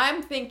 where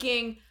I'm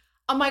thinking,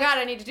 oh my God,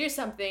 I need to do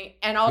something.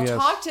 And I'll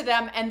talk to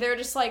them and they're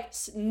just like,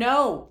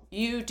 no,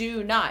 you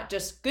do not.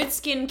 Just good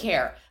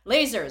skincare,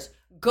 lasers,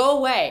 go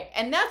away.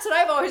 And that's what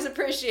I've always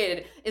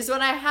appreciated is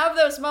when I have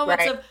those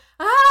moments of,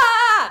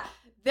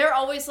 they're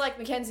always like,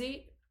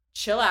 Mackenzie,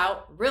 chill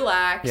out,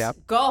 relax,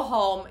 go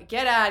home,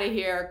 get out of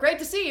here. Great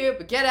to see you,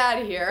 but get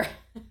out of here.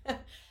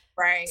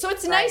 Right. So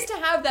it's nice to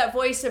have that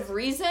voice of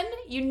reason.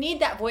 You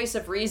need that voice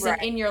of reason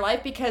in your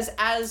life, because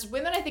as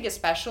women, I think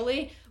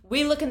especially,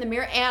 we look in the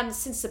mirror, and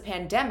since the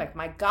pandemic,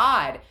 my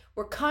God,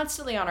 we're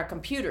constantly on our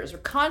computers. We're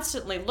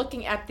constantly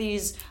looking at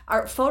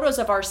our photos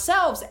of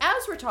ourselves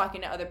as we're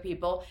talking to other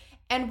people,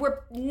 and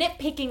we're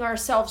nitpicking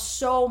ourselves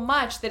so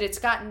much that it's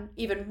gotten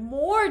even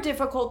more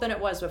difficult than it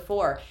was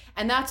before.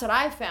 And that's what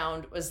I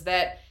found, was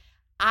that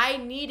I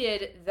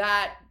needed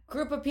that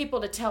group of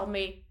people to tell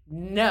me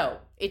no.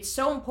 It's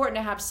so important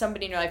to have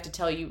somebody in your life to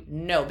tell you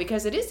no,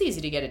 because it is easy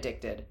to get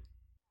addicted.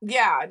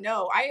 Yeah,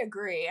 no, I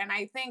agree. And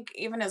I think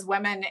even as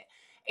women,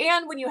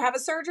 and when you have a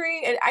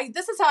surgery,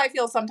 this is how I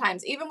feel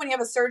sometimes. Even when you have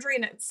a surgery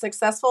and it's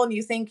successful and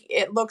you think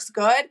it looks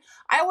good,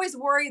 I always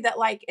worry that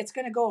like it's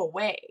going to go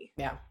away.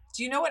 Yeah.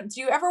 Do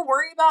you ever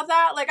worry about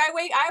that? Like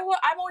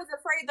I'm always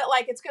afraid that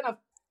like it's going to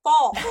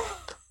fall.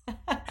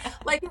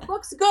 Like it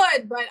looks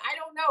good, but I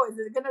don't know. Is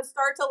it going to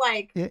start to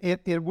like...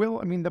 It will.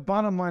 I mean, the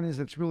bottom line is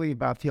it's really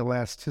about the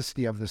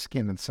elasticity of the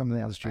skin, and some of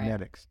that is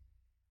genetics.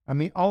 I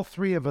mean, all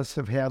three of us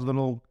have had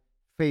little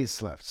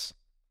facelifts.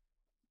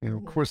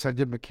 Of course, I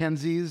did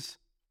Mackenzie's,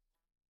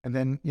 and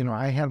then,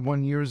 I had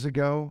one years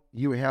ago.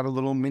 You had a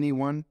little mini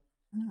one.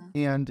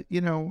 And,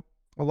 a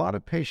lot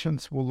of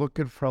patients will look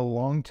good for a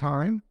long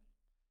time,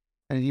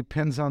 and it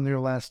depends on the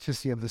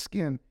elasticity of the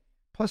skin.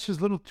 Plus,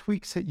 there's little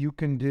tweaks that you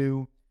can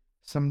do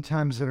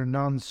sometimes that are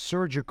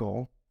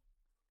non-surgical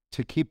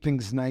to keep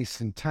things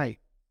nice and tight.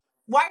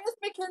 Why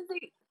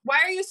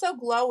are you so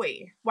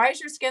glowy? Why is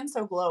your skin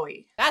so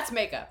glowy? That's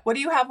makeup. What do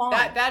you have on?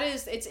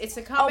 It's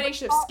a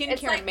combination of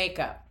skincare and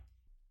makeup.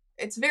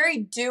 It's very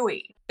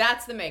dewy.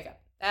 That's the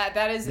makeup.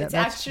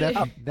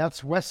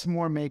 That's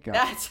Westmore makeup.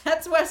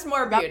 That's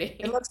Westmore beauty.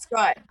 It looks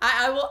good.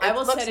 I will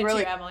send it to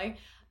you, Emily.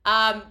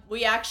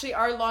 We actually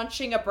are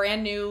launching a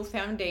brand new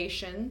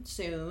foundation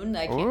soon.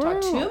 I can't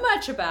talk too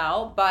much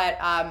about, but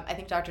I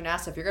think Dr.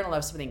 Nassif, you're going to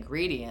love some of the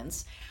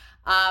ingredients.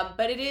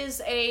 But it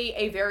is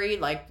a very,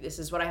 this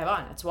is what I have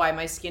on. That's why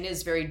my skin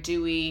is very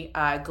dewy,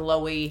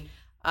 glowy.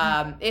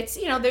 It's,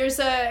 there's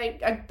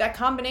that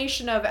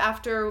combination of,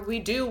 after we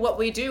do what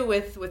we do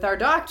with our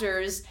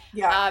doctors,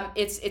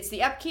 it's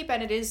the upkeep,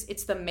 and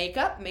it's the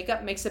makeup.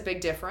 Makeup makes a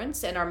big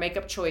difference in our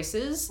makeup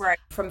choices. Right.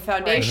 From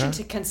foundation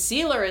to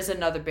concealer is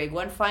another big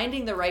one.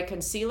 Finding the right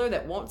concealer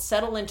that won't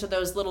settle into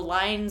those little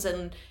lines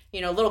and,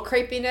 little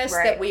crepiness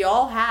that we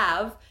all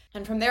have.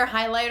 And from there,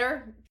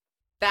 highlighter,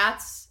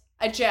 that's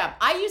a gem.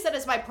 I use that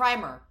as my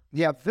primer.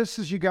 Yeah,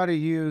 you got to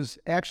use,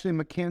 actually,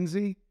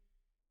 Mackenzie,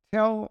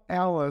 tell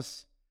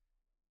Alice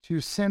to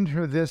send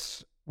her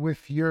this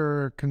with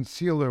your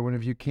concealer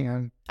whenever you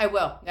can. I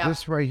will, yeah.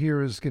 This right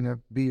here is going to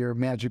be your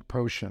magic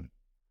potion.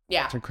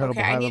 Yeah. It's incredible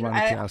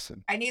hyaluronic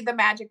acid. I need the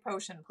magic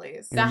potion,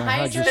 please. The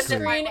Hydro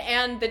Screen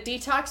and the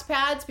detox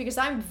pads, because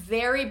I'm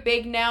very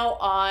big now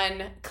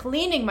on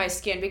cleaning my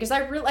skin, because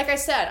like I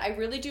said, I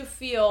really do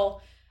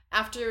feel,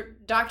 after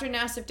Dr.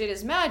 Nassif did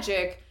his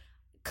magic,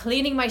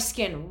 cleaning my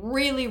skin,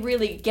 really,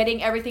 really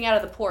getting everything out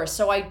of the pores.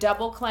 So I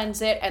double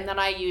cleanse it, and then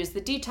I use the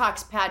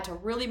detox pad to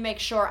really make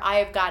sure I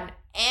have gotten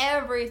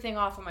everything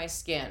off of my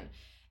skin.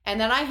 And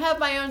then I have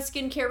my own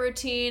skincare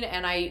routine,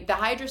 and the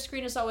Hydro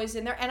Screen is always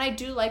in there. And I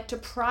do like to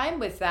prime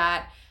with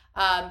that,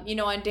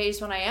 on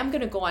days when I am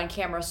going to go on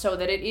camera, so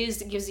that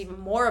it gives even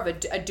more of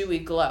a dewy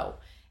glow.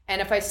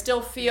 And if I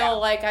still feel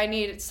like I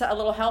need a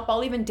little help,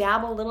 I'll even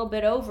dab a little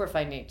bit over if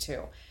I need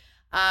to.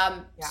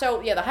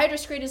 So the Hydro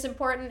Screen is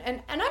important.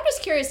 And I'm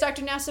just curious,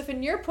 Dr. Nassif,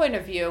 in your point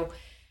of view,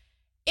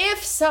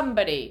 if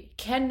somebody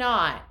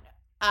cannot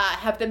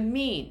have the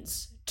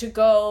means to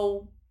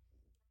go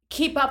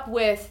keep up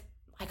with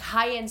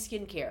high-end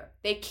skincare,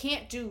 they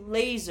can't do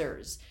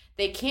lasers,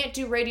 they can't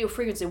do radio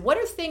frequency, what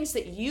are things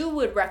that you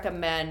would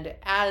recommend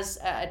as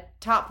a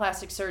top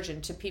plastic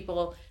surgeon to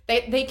people?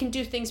 They can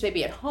do things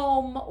maybe at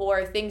home,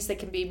 or things that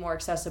can be more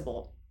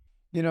accessible.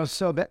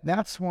 So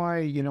that's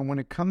why, when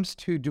it comes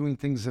to doing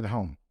things at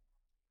home,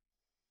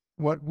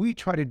 what we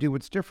try to do,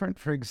 what's different,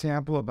 for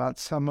example, about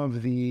some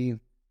of the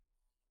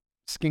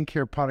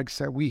skincare products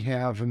that we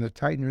have and the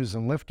tighteners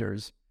and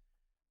lifters,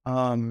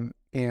 for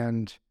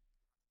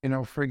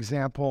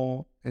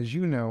example, as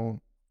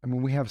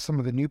we have some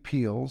of the new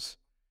peels,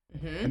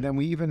 and then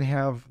we even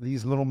have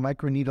these little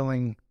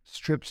microneedling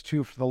strips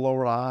too for the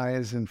lower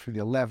eyes and for the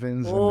 11s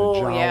and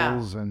the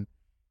jowls and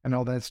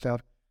all that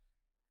stuff.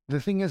 The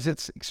thing is,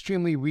 it's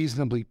extremely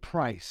reasonably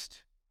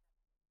priced.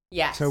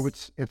 Yes. So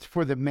it's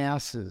for the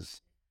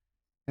masses.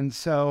 And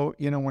so,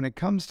 when it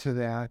comes to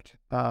that,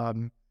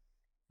 from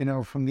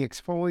the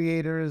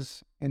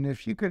exfoliators, and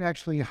if you could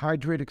actually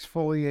hydrate,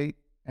 exfoliate,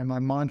 and my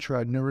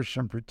mantra, nourish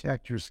and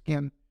protect your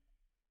skin,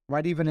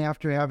 right, even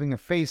after having a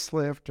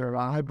facelift or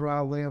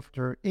eyebrow lift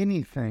or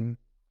anything,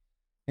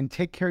 and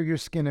take care of your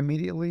skin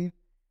immediately,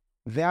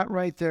 that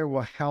right there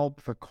will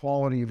help the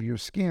quality of your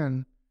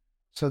skin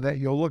so that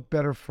you'll look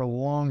better for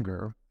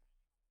longer.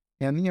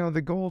 And,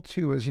 the goal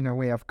too is,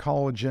 we have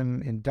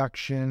collagen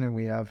induction, and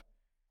we have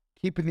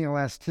keeping the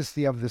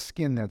elasticity of the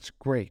skin. That's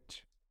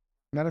great.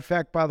 Matter of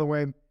fact, by the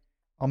way,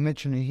 I'll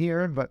mention it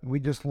here, but we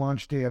just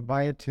launched a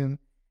biotin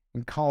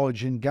and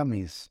collagen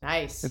gummies.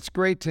 Nice. It's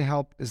great to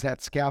help as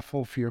that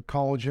scaffold for your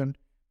collagen,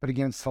 but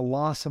against the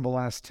loss of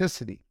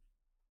elasticity,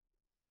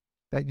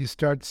 that you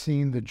start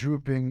seeing the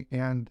drooping.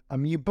 And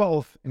you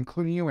both,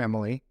 including you,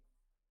 Emily,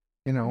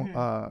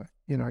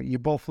 you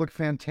both look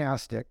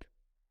fantastic.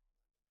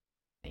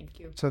 Thank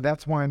you. So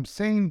that's why I'm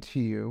saying to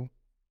you,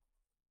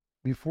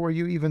 before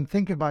you even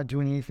think about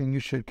doing anything, you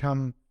should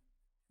come,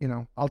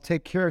 I'll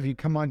take care of you.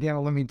 Come on down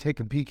and let me take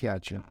a peek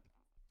at you.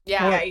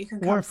 Yeah. You can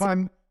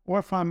come or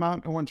if I'm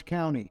out in Orange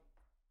County,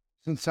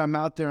 since I'm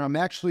out there, I'm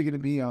actually going to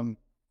be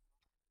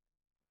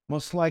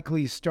most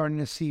likely starting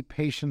to see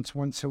patients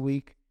once a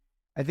week.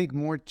 I think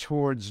more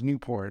towards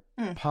Newport,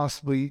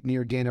 possibly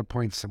near Dana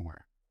Point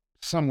somewhere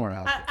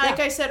out there. Like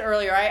I said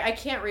earlier, I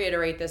can't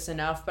reiterate this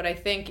enough, but I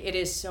think it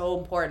is so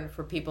important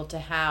for people to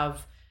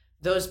have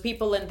those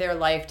people in their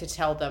life to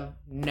tell them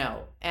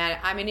no. And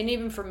I mean, and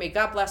even for me,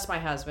 God bless my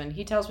husband.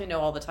 He tells me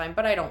no all the time,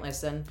 but I don't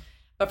listen.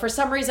 But for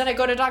some reason, I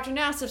go to Dr.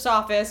 Nassif's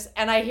office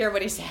and I hear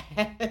what he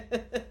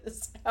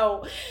says.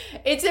 So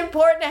it's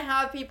important to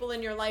have people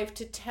in your life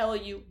to tell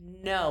you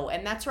no.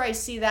 And that's where I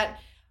see that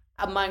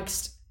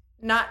amongst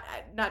not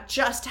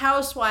just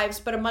housewives,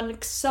 but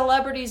amongst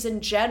celebrities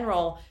in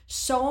general.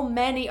 So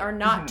many are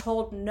not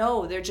told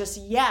no. They're just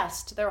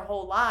yes to their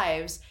whole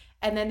lives.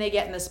 And then they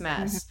get in this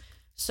mess.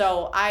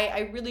 So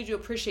I really do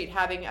appreciate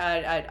having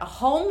a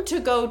home to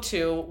go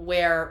to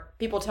where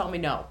people tell me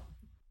no.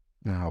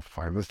 No,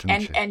 fine. Listen,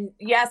 and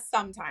yes,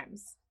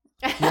 sometimes.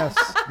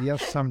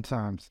 yes,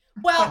 sometimes.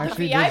 Well,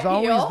 actually, the VIP there's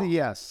always the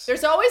yes.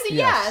 There's always a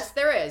yes.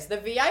 There is the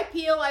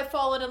VIP. I've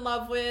fallen in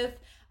love with.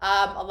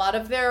 A lot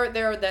of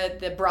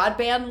the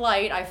broadband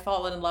light I've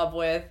fallen in love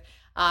with.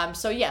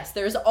 So yes,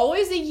 there's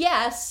always a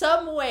yes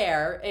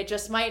somewhere. It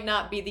just might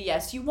not be the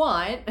yes you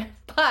want,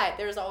 but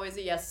there's always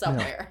a yes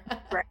somewhere. Yeah.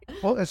 Right.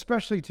 Well,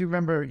 especially to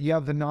remember, you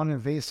have the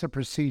non-invasive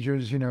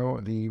procedures,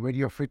 the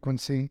radio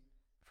frequency,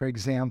 for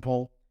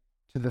example,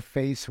 to the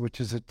face, which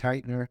is a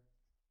tightener.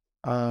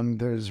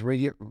 There's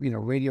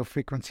radio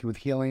frequency with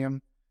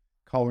helium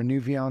called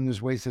Renuvion.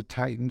 There's ways to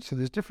tighten. So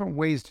there's different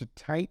ways to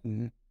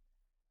tighten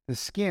the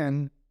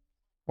skin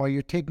while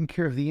you're taking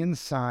care of the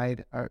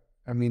inside.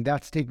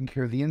 That's taking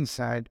care of the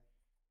inside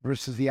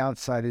versus the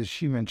outside, as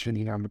she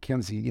mentioned,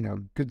 Mackenzie,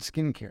 good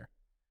skincare.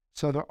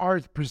 So there are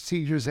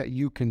procedures that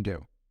you can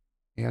do.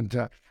 And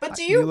but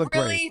do you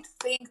really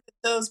think that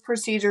those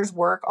procedures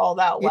work all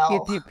that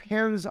well? It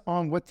depends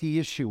on what the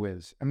issue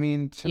is. To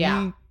me,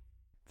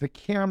 the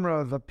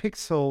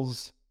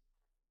pixels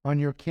on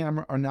your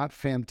camera are not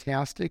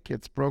fantastic.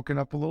 It's broken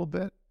up a little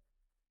bit.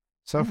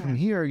 So from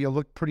here, you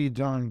look pretty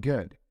darn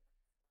good.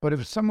 But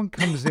if someone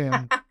comes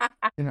in,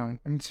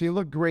 so you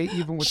look great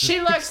even with she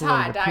looks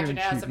hot, Dr.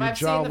 Nassif. I've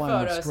seen the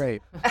photos. Looks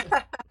great.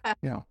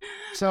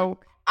 So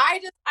I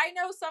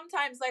know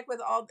sometimes, like with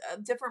all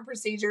different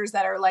procedures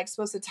that are like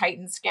supposed to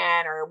tighten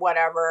skin or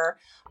whatever,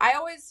 I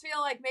always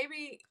feel like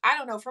maybe, I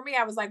don't know, for me,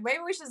 I was like, maybe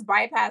we should just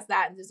bypass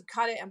that and just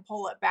cut it and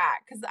pull it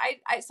back. Cause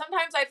I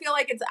sometimes I feel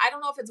like I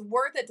don't know if it's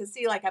worth it to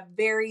see like a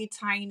very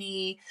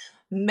tiny,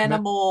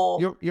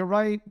 minimal. You're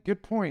right.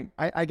 Good point.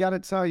 I got to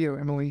tell you,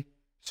 Emily,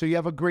 so you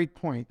have a great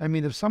point.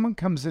 If someone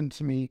comes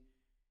into me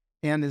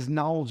and is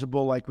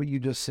knowledgeable, like what you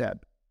just said,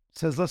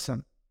 says,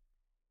 listen,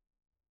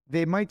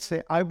 they might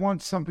say, I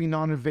want something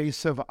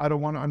non-invasive. I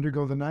don't want to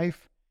undergo the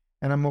knife,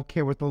 and I'm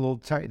okay with a little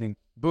tightening.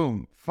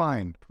 Boom,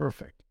 fine,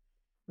 perfect.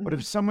 But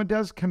if someone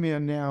does come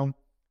in now,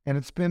 and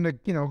it's been a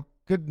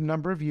good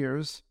number of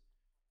years,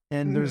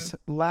 and there's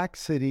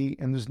laxity,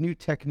 and there's new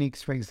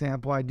techniques. For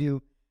example, I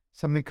do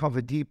something called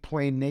the deep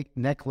plane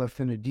neck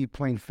lift and a deep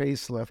plane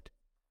facelift,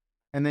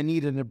 and they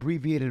need an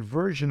abbreviated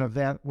version of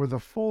that, where the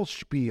full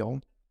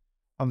spiel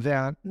of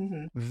that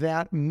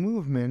that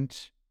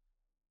movement.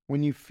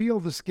 When you feel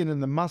the skin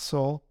and the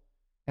muscle,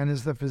 and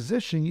as the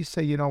physician, you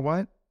say, you know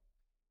what?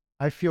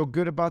 I feel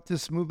good about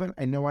this movement.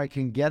 I know I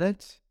can get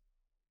it.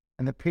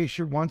 And the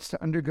patient wants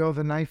to undergo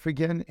the knife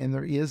again, and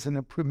there is an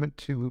improvement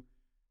to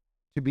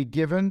be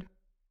given.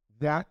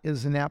 That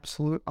is an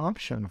absolute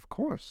option, of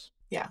course.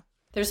 Yeah.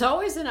 There's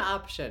always an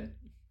option.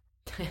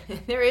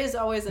 There is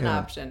always an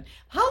option.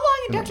 How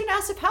long, Dr.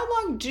 Nassif, how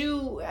long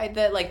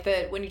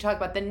when you talk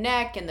about the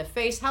neck and the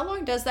face, how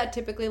long does that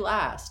typically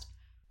last?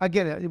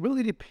 Again, it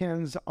really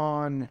depends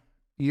on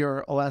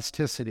your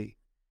elasticity,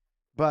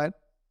 but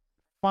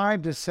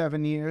 5 to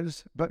 7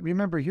 years. But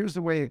remember, here's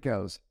the way it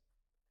goes.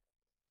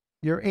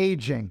 You're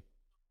aging.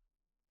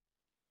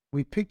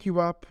 We pick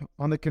you up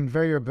on the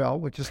conveyor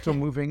belt, which is still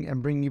moving,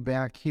 and bring you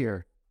back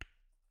here.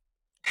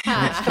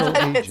 It's still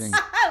aging.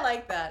 I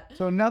like that.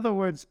 So in other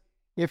words,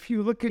 if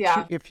you look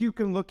at if you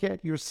can look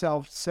at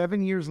yourself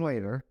 7 years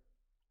later,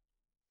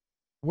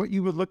 what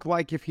you would look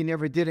like if you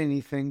never did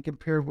anything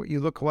compared to what you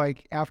look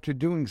like after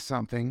doing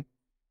something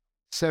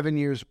 7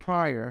 years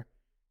prior,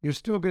 you're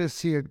still going to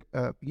see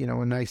a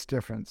nice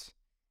difference.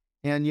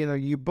 And,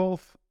 you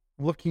both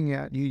looking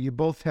at you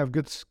both have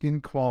good skin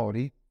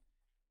quality.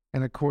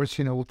 And of course,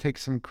 we'll take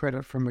some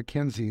credit from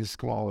Mackenzie's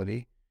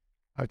quality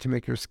to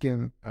make her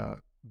skin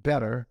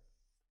better.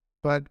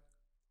 But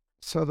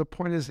so the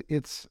point is,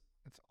 it's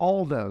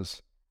all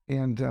those.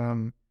 And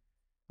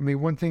I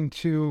mean, one thing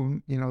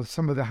too,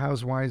 some of the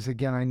housewives,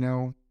 again, I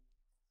know,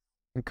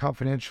 and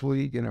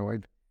confidentially,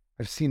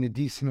 I've seen a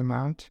decent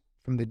amount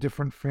from the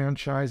different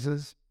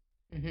franchises,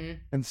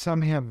 and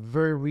some have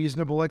very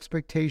reasonable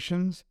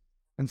expectations,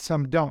 and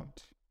some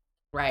don't.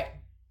 Right.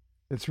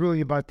 It's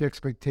really about the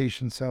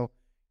expectation. So,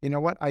 you know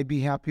what? I'd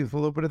be happy with a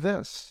little bit of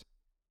this,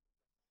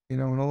 and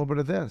a little bit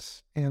of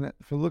this. And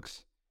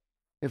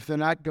if they're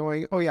not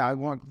going, oh yeah, I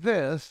want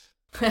this,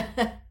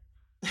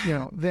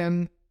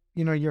 then,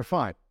 you're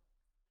fine.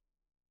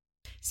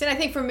 See, and I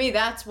think for me,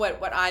 that's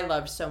what I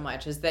loved so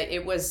much, is that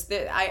it was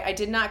that I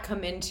did not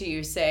come into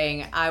you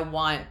saying, I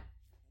want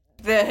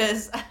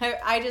this.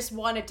 I just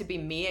wanted to be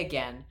me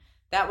again.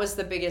 That was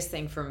the biggest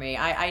thing for me.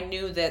 I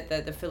knew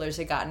that the fillers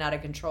had gotten out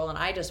of control, and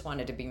I just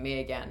wanted to be me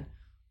again.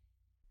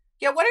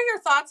 Yeah, what are your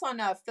thoughts on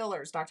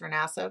fillers, Dr.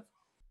 Nassif?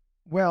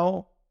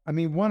 Well, I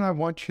mean, one I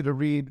want you to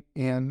read,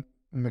 and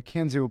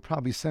Mackenzie will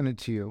probably send it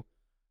to you,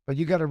 but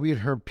you got to read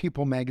her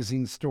People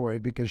magazine story,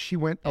 because she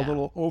went a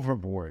little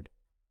overboard.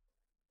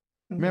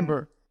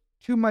 Remember,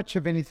 too much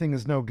of anything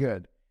is no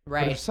good.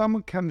 Right. But if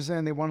someone comes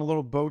in, they want a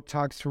little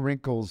Botox for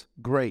wrinkles,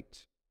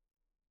 great.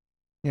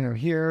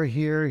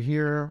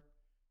 Here,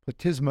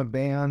 platysma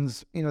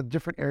bands,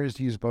 different areas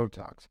to use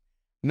Botox.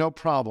 No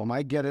problem.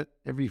 I get it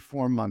every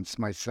 4 months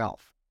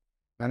myself.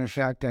 Matter of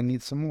fact, I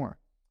need some more.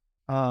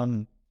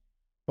 But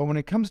when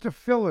it comes to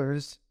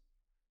fillers,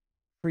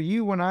 for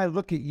you, when I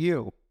look at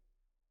you,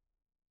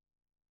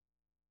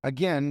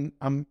 again,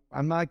 I'm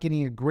not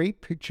getting a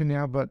great picture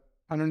now, but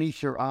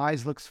underneath your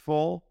eyes looks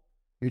full,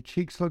 your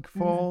cheeks look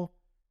full,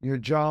 your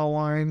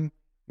jawline,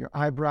 your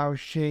eyebrow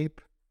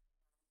shape.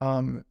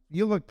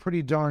 You look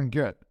pretty darn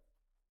good.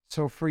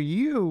 So for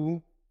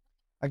you,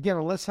 again,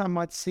 unless I'm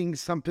not seeing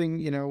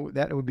something,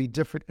 that would be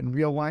different in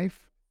real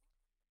life,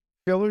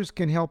 fillers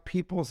can help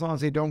people as long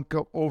as they don't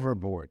go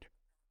overboard.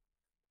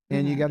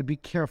 And you got to be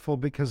careful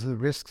because of the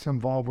risks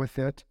involved with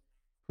it,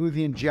 who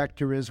the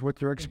injector is, what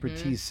their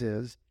expertise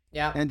is.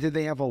 Yeah. And do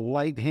they have a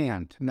light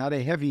hand, not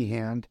a heavy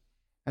hand?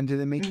 And do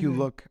they make you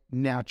look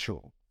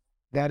natural?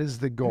 That is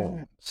the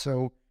goal.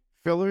 So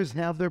fillers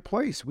have their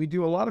place. We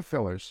do a lot of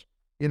fillers,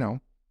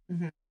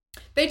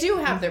 They do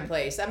have their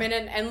place. I mean,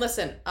 and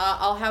listen,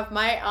 I'll have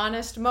my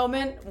honest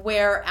moment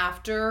where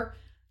after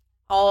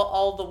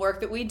all the work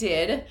that we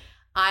did,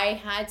 I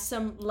had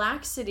some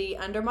laxity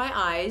under my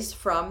eyes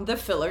from the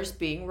fillers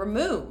being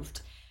removed.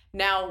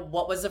 Now,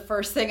 what was the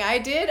first thing I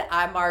did?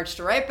 I marched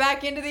right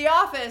back into the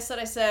office and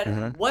I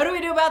said, what do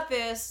we do about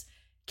this?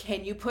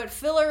 Can you put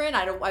filler in?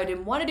 I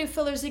didn't want to do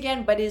fillers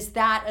again, but is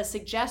that a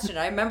suggestion?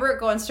 I remember it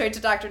going straight to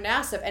Dr.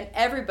 Nassif, and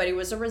everybody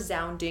was a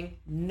resounding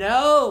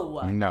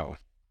no. No.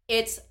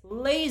 It's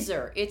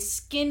laser. It's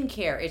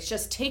skincare. It's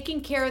just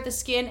taking care of the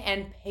skin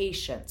and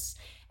patience.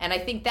 And I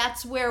think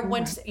that's where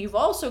once you've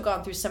also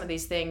gone through some of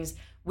these things,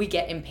 we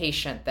get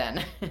impatient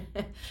then.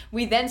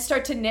 We then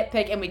start to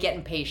nitpick and we get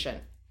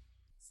impatient.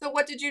 So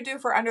what did you do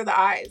for under the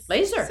eyes?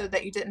 Laser. So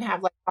that you didn't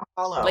have like a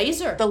hollow.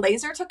 Laser. The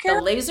laser took care of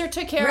it? The laser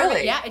took care really? of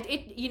it. Yeah.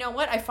 It you know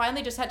what? I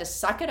finally just had to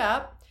suck it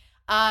up.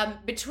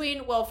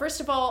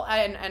 First of all,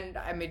 and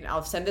I mean,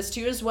 I'll send this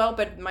to you as well,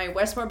 but my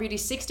Westmore Beauty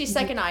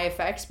 60-second eye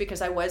effects,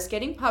 because I was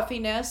getting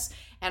puffiness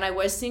and I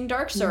was seeing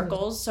dark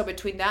circles. So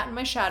between that and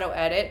my shadow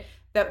edit,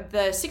 the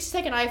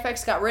 60-second eye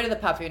effects got rid of the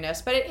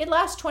puffiness, but it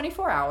lasts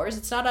 24 hours.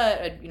 It's not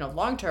a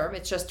long term.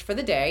 It's just for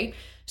the day.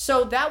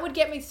 So that would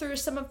get me through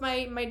some of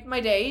my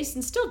days,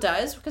 and still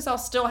does, because I'll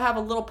still have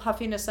a little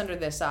puffiness under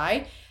this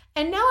eye.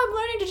 And now I'm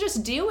learning to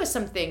just deal with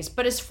some things.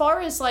 But as far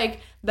as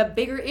like the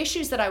bigger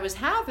issues that I was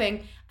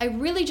having, I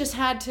really just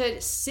had to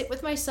sit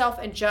with myself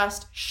and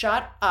just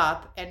shut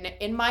up and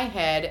in my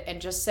head and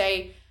just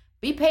say,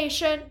 be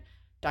patient.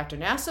 Dr.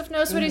 Nassif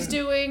knows what he's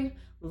doing.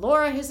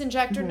 Laura, his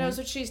injector, knows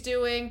what she's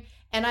doing.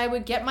 And I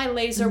would get my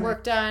laser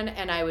work done,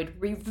 and I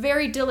would be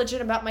very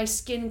diligent about my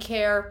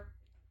skincare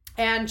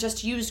and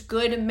just use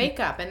good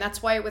makeup. And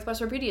that's why with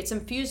Westmore Beauty, it's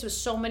infused with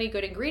so many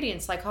good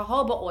ingredients like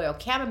jojoba oil,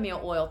 chamomile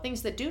oil,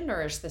 things that do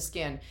nourish the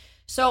skin.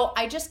 So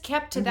I just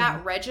kept to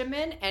that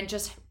regimen and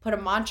just put a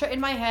mantra in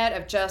my head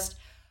of just,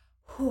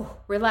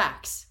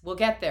 relax, we'll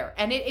get there.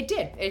 And it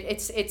did.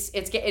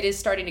 It is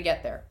starting to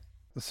get there.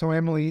 So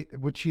Emily,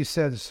 what she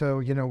said, so,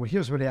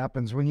 here's what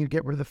happens when you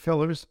get rid of the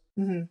fillers.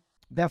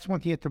 That's one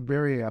thing you have to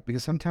bury up,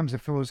 because sometimes the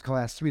fillers can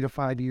last 3 to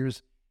 5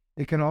 years.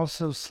 It can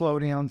also slow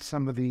down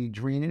some of the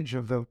drainage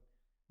of the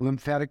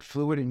lymphatic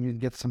fluid, and you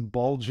get some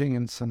bulging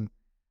and some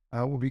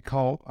what we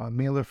call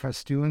malar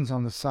festoons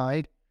on the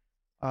side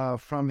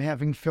from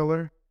having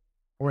filler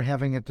or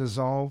having it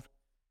dissolved.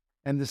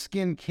 And the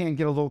skin can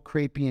get a little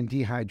crepey and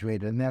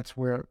dehydrated, and that's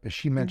where, as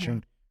she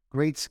mentioned,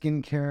 great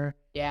skincare.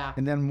 Yeah.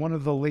 And then one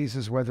of the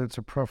lasers, whether it's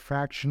a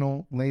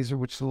profractional laser,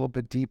 which is a little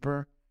bit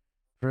deeper,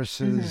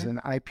 versus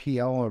an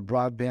IPL or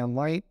broadband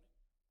light,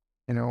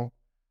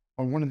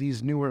 or one of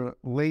these newer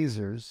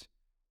lasers,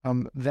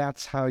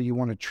 that's how you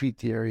want to treat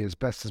the area as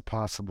best as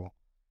possible.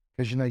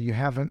 Because, you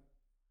haven't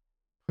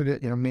put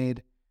it,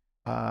 made,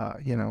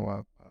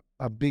 a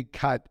a big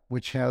cut,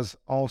 which has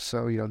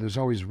also, there's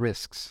always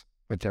risks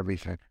with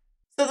everything.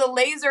 So the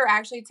laser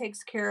actually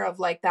takes care of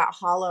like that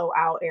hollow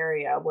out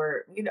area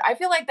where, I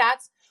feel like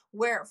that's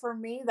where, for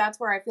me, that's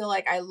where I feel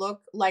like I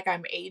look like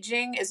I'm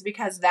aging, is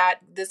because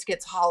this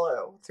gets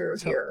hollow through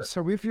here.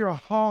 So if you're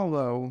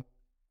hollow,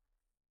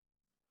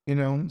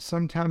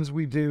 sometimes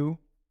we do,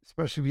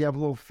 especially if you have a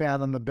little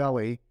fat on the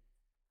belly,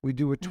 we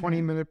do a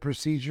 20-minute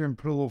procedure and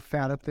put a little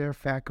fat up there,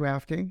 fat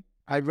grafting.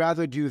 I'd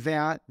rather do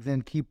that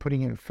than keep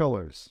putting in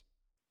fillers.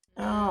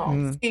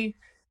 Oh, see,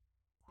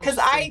 because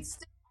I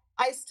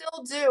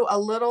still do a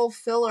little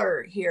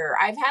filler here.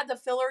 I've had the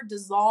filler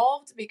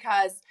dissolved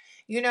because,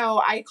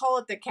 I call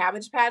it the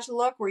Cabbage Patch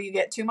look, where you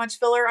get too much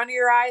filler under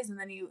your eyes and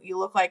then you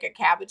look like a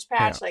Cabbage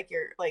Patch, like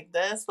you're like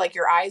this, like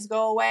your eyes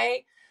go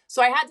away.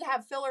 So I had to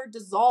have filler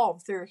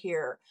dissolve through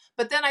here.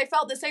 But then I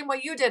felt the same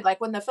way you did. Like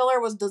when the filler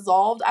was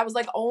dissolved, I was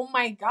like, oh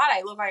my God,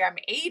 I look like I'm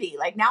 80.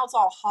 Like now it's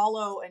all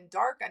hollow and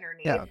dark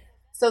underneath. Yeah.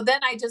 So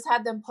then I just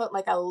had them put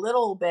like a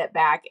little bit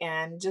back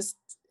in, just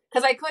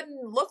because I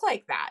couldn't look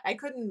like that. I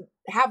couldn't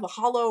have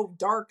hollow,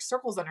 dark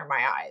circles under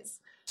my eyes.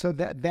 So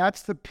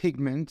that's the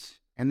pigment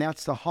and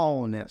that's the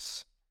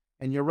hollowness.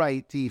 And you're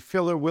right, the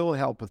filler will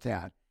help with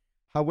that.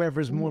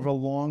 However, it's more of a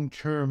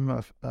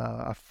long-term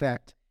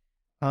effect.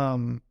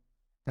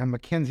 And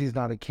Mackenzie's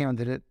not a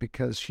candidate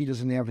because she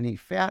doesn't have any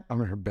fat on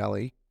her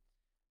belly.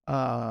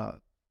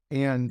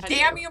 And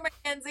damn you,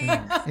 Mackenzie!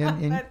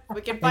 And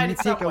we can find it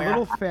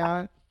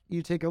somewhere.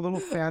 You take a little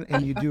fat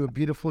and you do a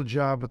beautiful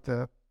job with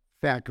the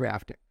fat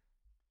grafting.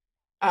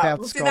 Fat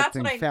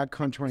sculpting, fat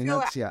contouring.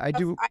 I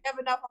do. I have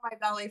enough on my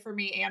belly for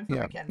me and for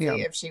Mackenzie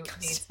if she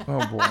needs.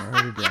 Oh boy,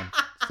 there we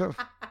go.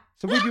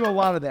 So we do a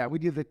lot of that. We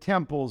do the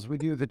temples, we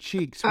do the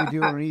cheeks, we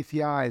do underneath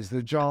the eyes,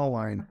 the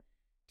jawline,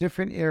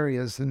 different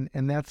areas, and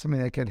that's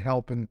something that can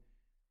help and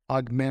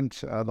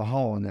augment the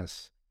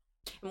hollowness.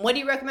 And what do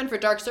you recommend for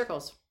dark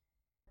circles?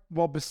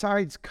 Well,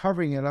 besides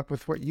covering it up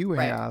with what you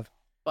have,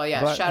 well,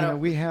 yeah, shadow.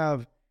 We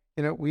have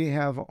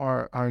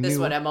our this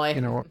new one, Emily.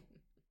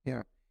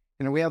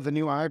 We have the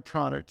new eye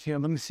product here.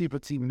 Let me see if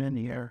it's even in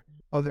here.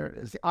 Oh, there it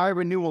is. The eye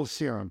renewal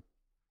serum.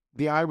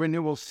 The eye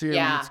renewal serum.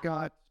 Yeah. It's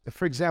got,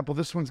 for example,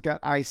 this one's got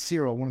eye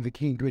cereal, one of the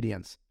key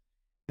ingredients.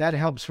 That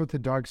helps with the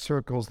dark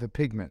circles, the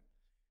pigment.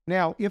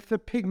 Now, if the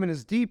pigment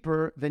is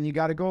deeper, then you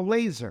got to go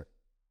laser.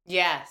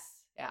 Yes.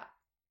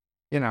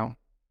 Yeah.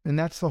 And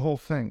that's the whole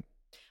thing.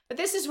 But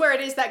this is where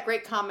it is that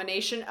great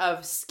combination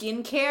of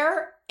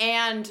skincare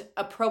and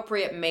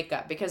appropriate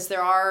makeup, because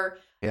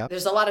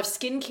there's a lot of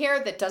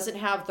skincare that doesn't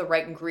have the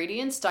right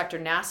ingredients. Dr.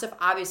 Nassif,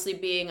 obviously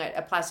being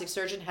a plastic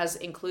surgeon, has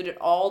included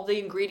all the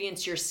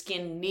ingredients your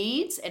skin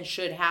needs and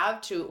should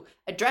have to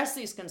address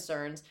these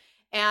concerns.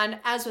 And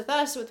as with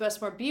us, with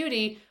Westmore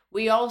Beauty,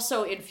 we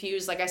also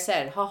infuse, like I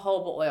said,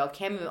 jojoba oil,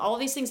 chamomile, all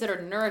these things that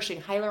are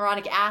nourishing,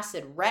 hyaluronic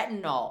acid,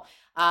 retinol.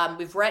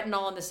 We've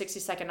retinol in the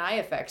 60-second eye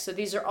effect. So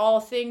these are all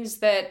things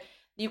that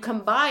you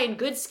combine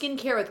good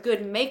skincare with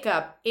good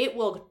makeup, it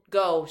will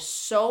go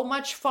so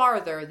much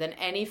farther than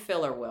any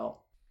filler will.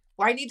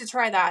 Well, I need to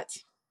try that.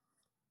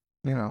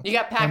 You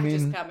got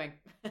packages coming.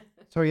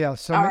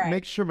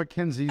 Make sure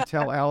Mackenzie, you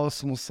tell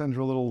Allison we'll send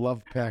her a little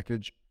love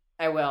package.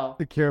 I will.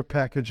 The care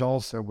package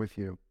also with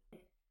you.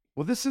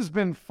 Well, this has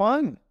been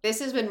fun.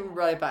 This has been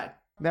really fun.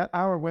 That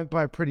hour went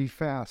by pretty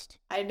fast.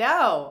 I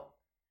know.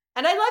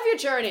 And I love your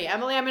journey,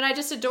 Emily. I mean, I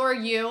just adore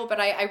you, but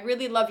I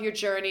really love your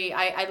journey.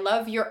 I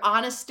love your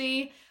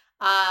honesty.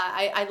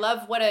 I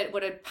love what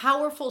a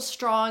powerful,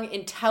 strong,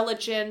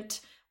 intelligent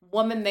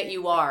woman that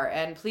you are.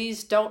 And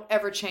please don't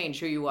ever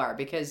change who you are,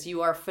 because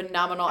you are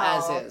phenomenal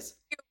as is.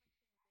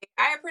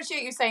 I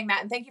appreciate you saying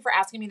that. And thank you for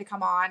asking me to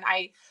come on.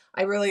 I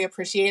really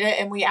appreciate it.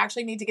 And we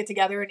actually need to get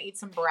together and eat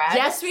some bread.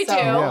 Yes, we do.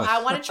 Yes.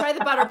 I want to try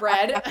the butter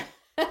bread.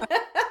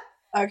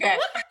 Okay.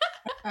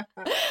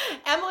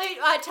 Emily,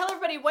 tell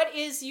everybody, what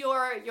is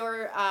your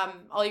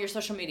all your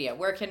social media?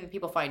 Where can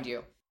people find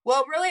you?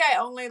 Well, really, I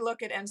only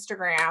look at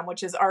Instagram,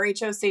 which is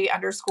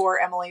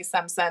RHOC_Emily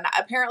Simpson.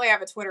 Apparently, I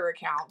have a Twitter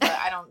account, but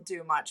I don't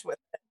do much with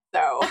it.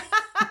 So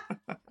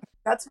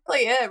that's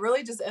really it.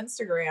 Really, just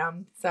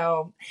Instagram.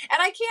 So, and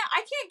I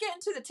can't get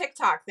into the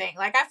TikTok thing.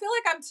 Like, I feel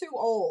like I'm too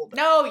old.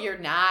 No, you're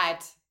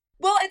not.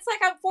 Well, it's like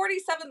I'm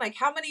 47. Like,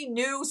 how many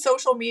new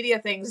social media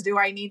things do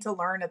I need to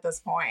learn at this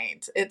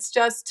point? It's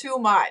just too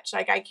much.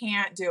 Like, I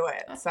can't do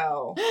it.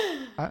 So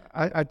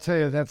I tell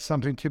you, that's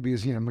something too,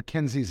 because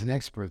Mackenzie's an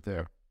expert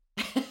there.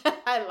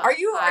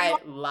 I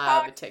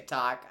love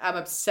TikTok. I'm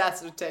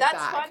obsessed with TikTok.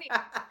 That's funny.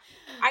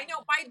 I know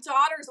my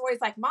daughter's always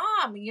like,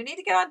 "Mom, you need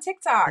to get on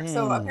TikTok."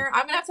 So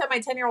apparently, I'm gonna have my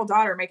 10-year-old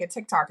daughter make a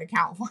TikTok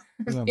account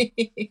for me.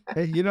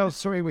 Hey,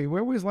 so anyway, we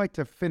always like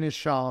to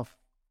finish off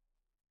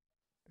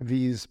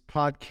these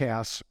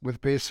podcasts with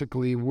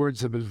basically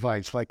words of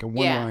advice, like a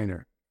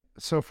one-liner.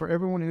 So for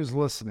everyone who's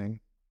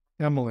listening,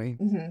 Emily,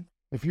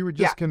 if you were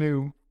just going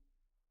to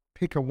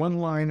pick a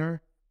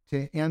one-liner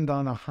to end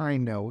on a high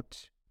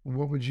note,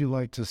 what would you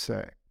like to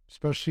say?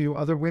 Especially you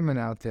other women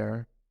out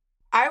there.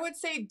 I would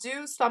say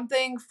do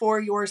something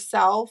for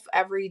yourself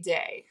every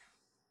day.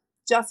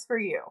 Just for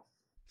you.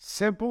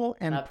 Simple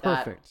and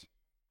perfect.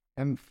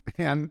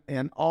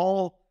 and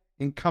all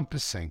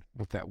encompassing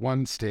with that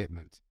one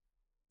statement.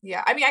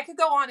 Yeah, I mean, I could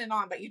go on and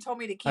on, but you told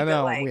me to keep it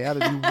light. I know, we had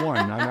to do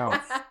one. I know.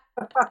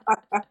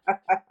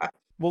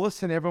 Well,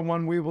 listen,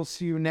 everyone, we will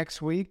see you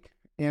next week.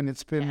 And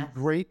it's been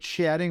great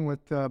chatting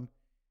with the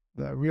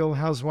Real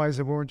Housewives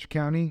of Orange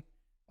County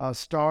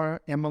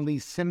star Emily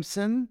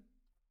Simpson.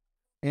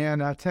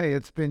 And I tell you,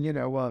 it's been,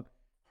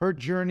 her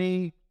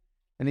journey,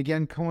 and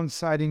again,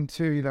 coinciding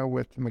too,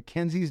 with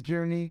Mackenzie's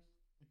journey.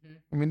 Mm-hmm.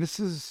 I mean,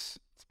 it's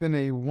been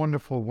a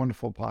wonderful,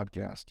 wonderful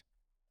podcast.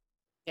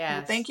 Yes.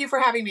 Well, thank you for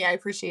having me. I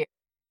appreciate it.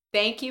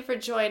 Thank you for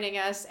joining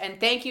us. And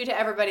thank you to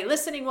everybody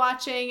listening,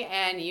 watching,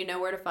 and you know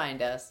where to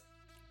find us.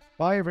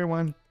 Bye,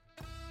 everyone.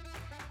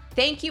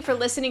 Thank you for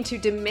listening to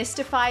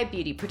Demystify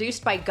Beauty,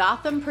 produced by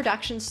Gotham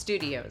Production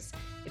Studios.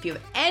 If you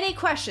have any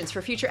questions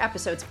for future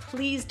episodes,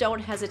 please don't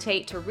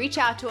hesitate to reach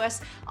out to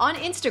us on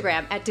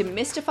Instagram at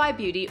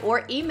DemystifyBeauty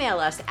or email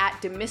us at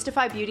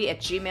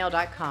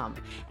demystifybeauty@gmail.com.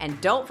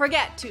 And don't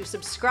forget to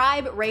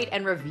subscribe, rate,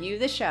 and review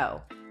the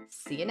show.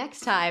 See you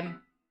next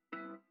time.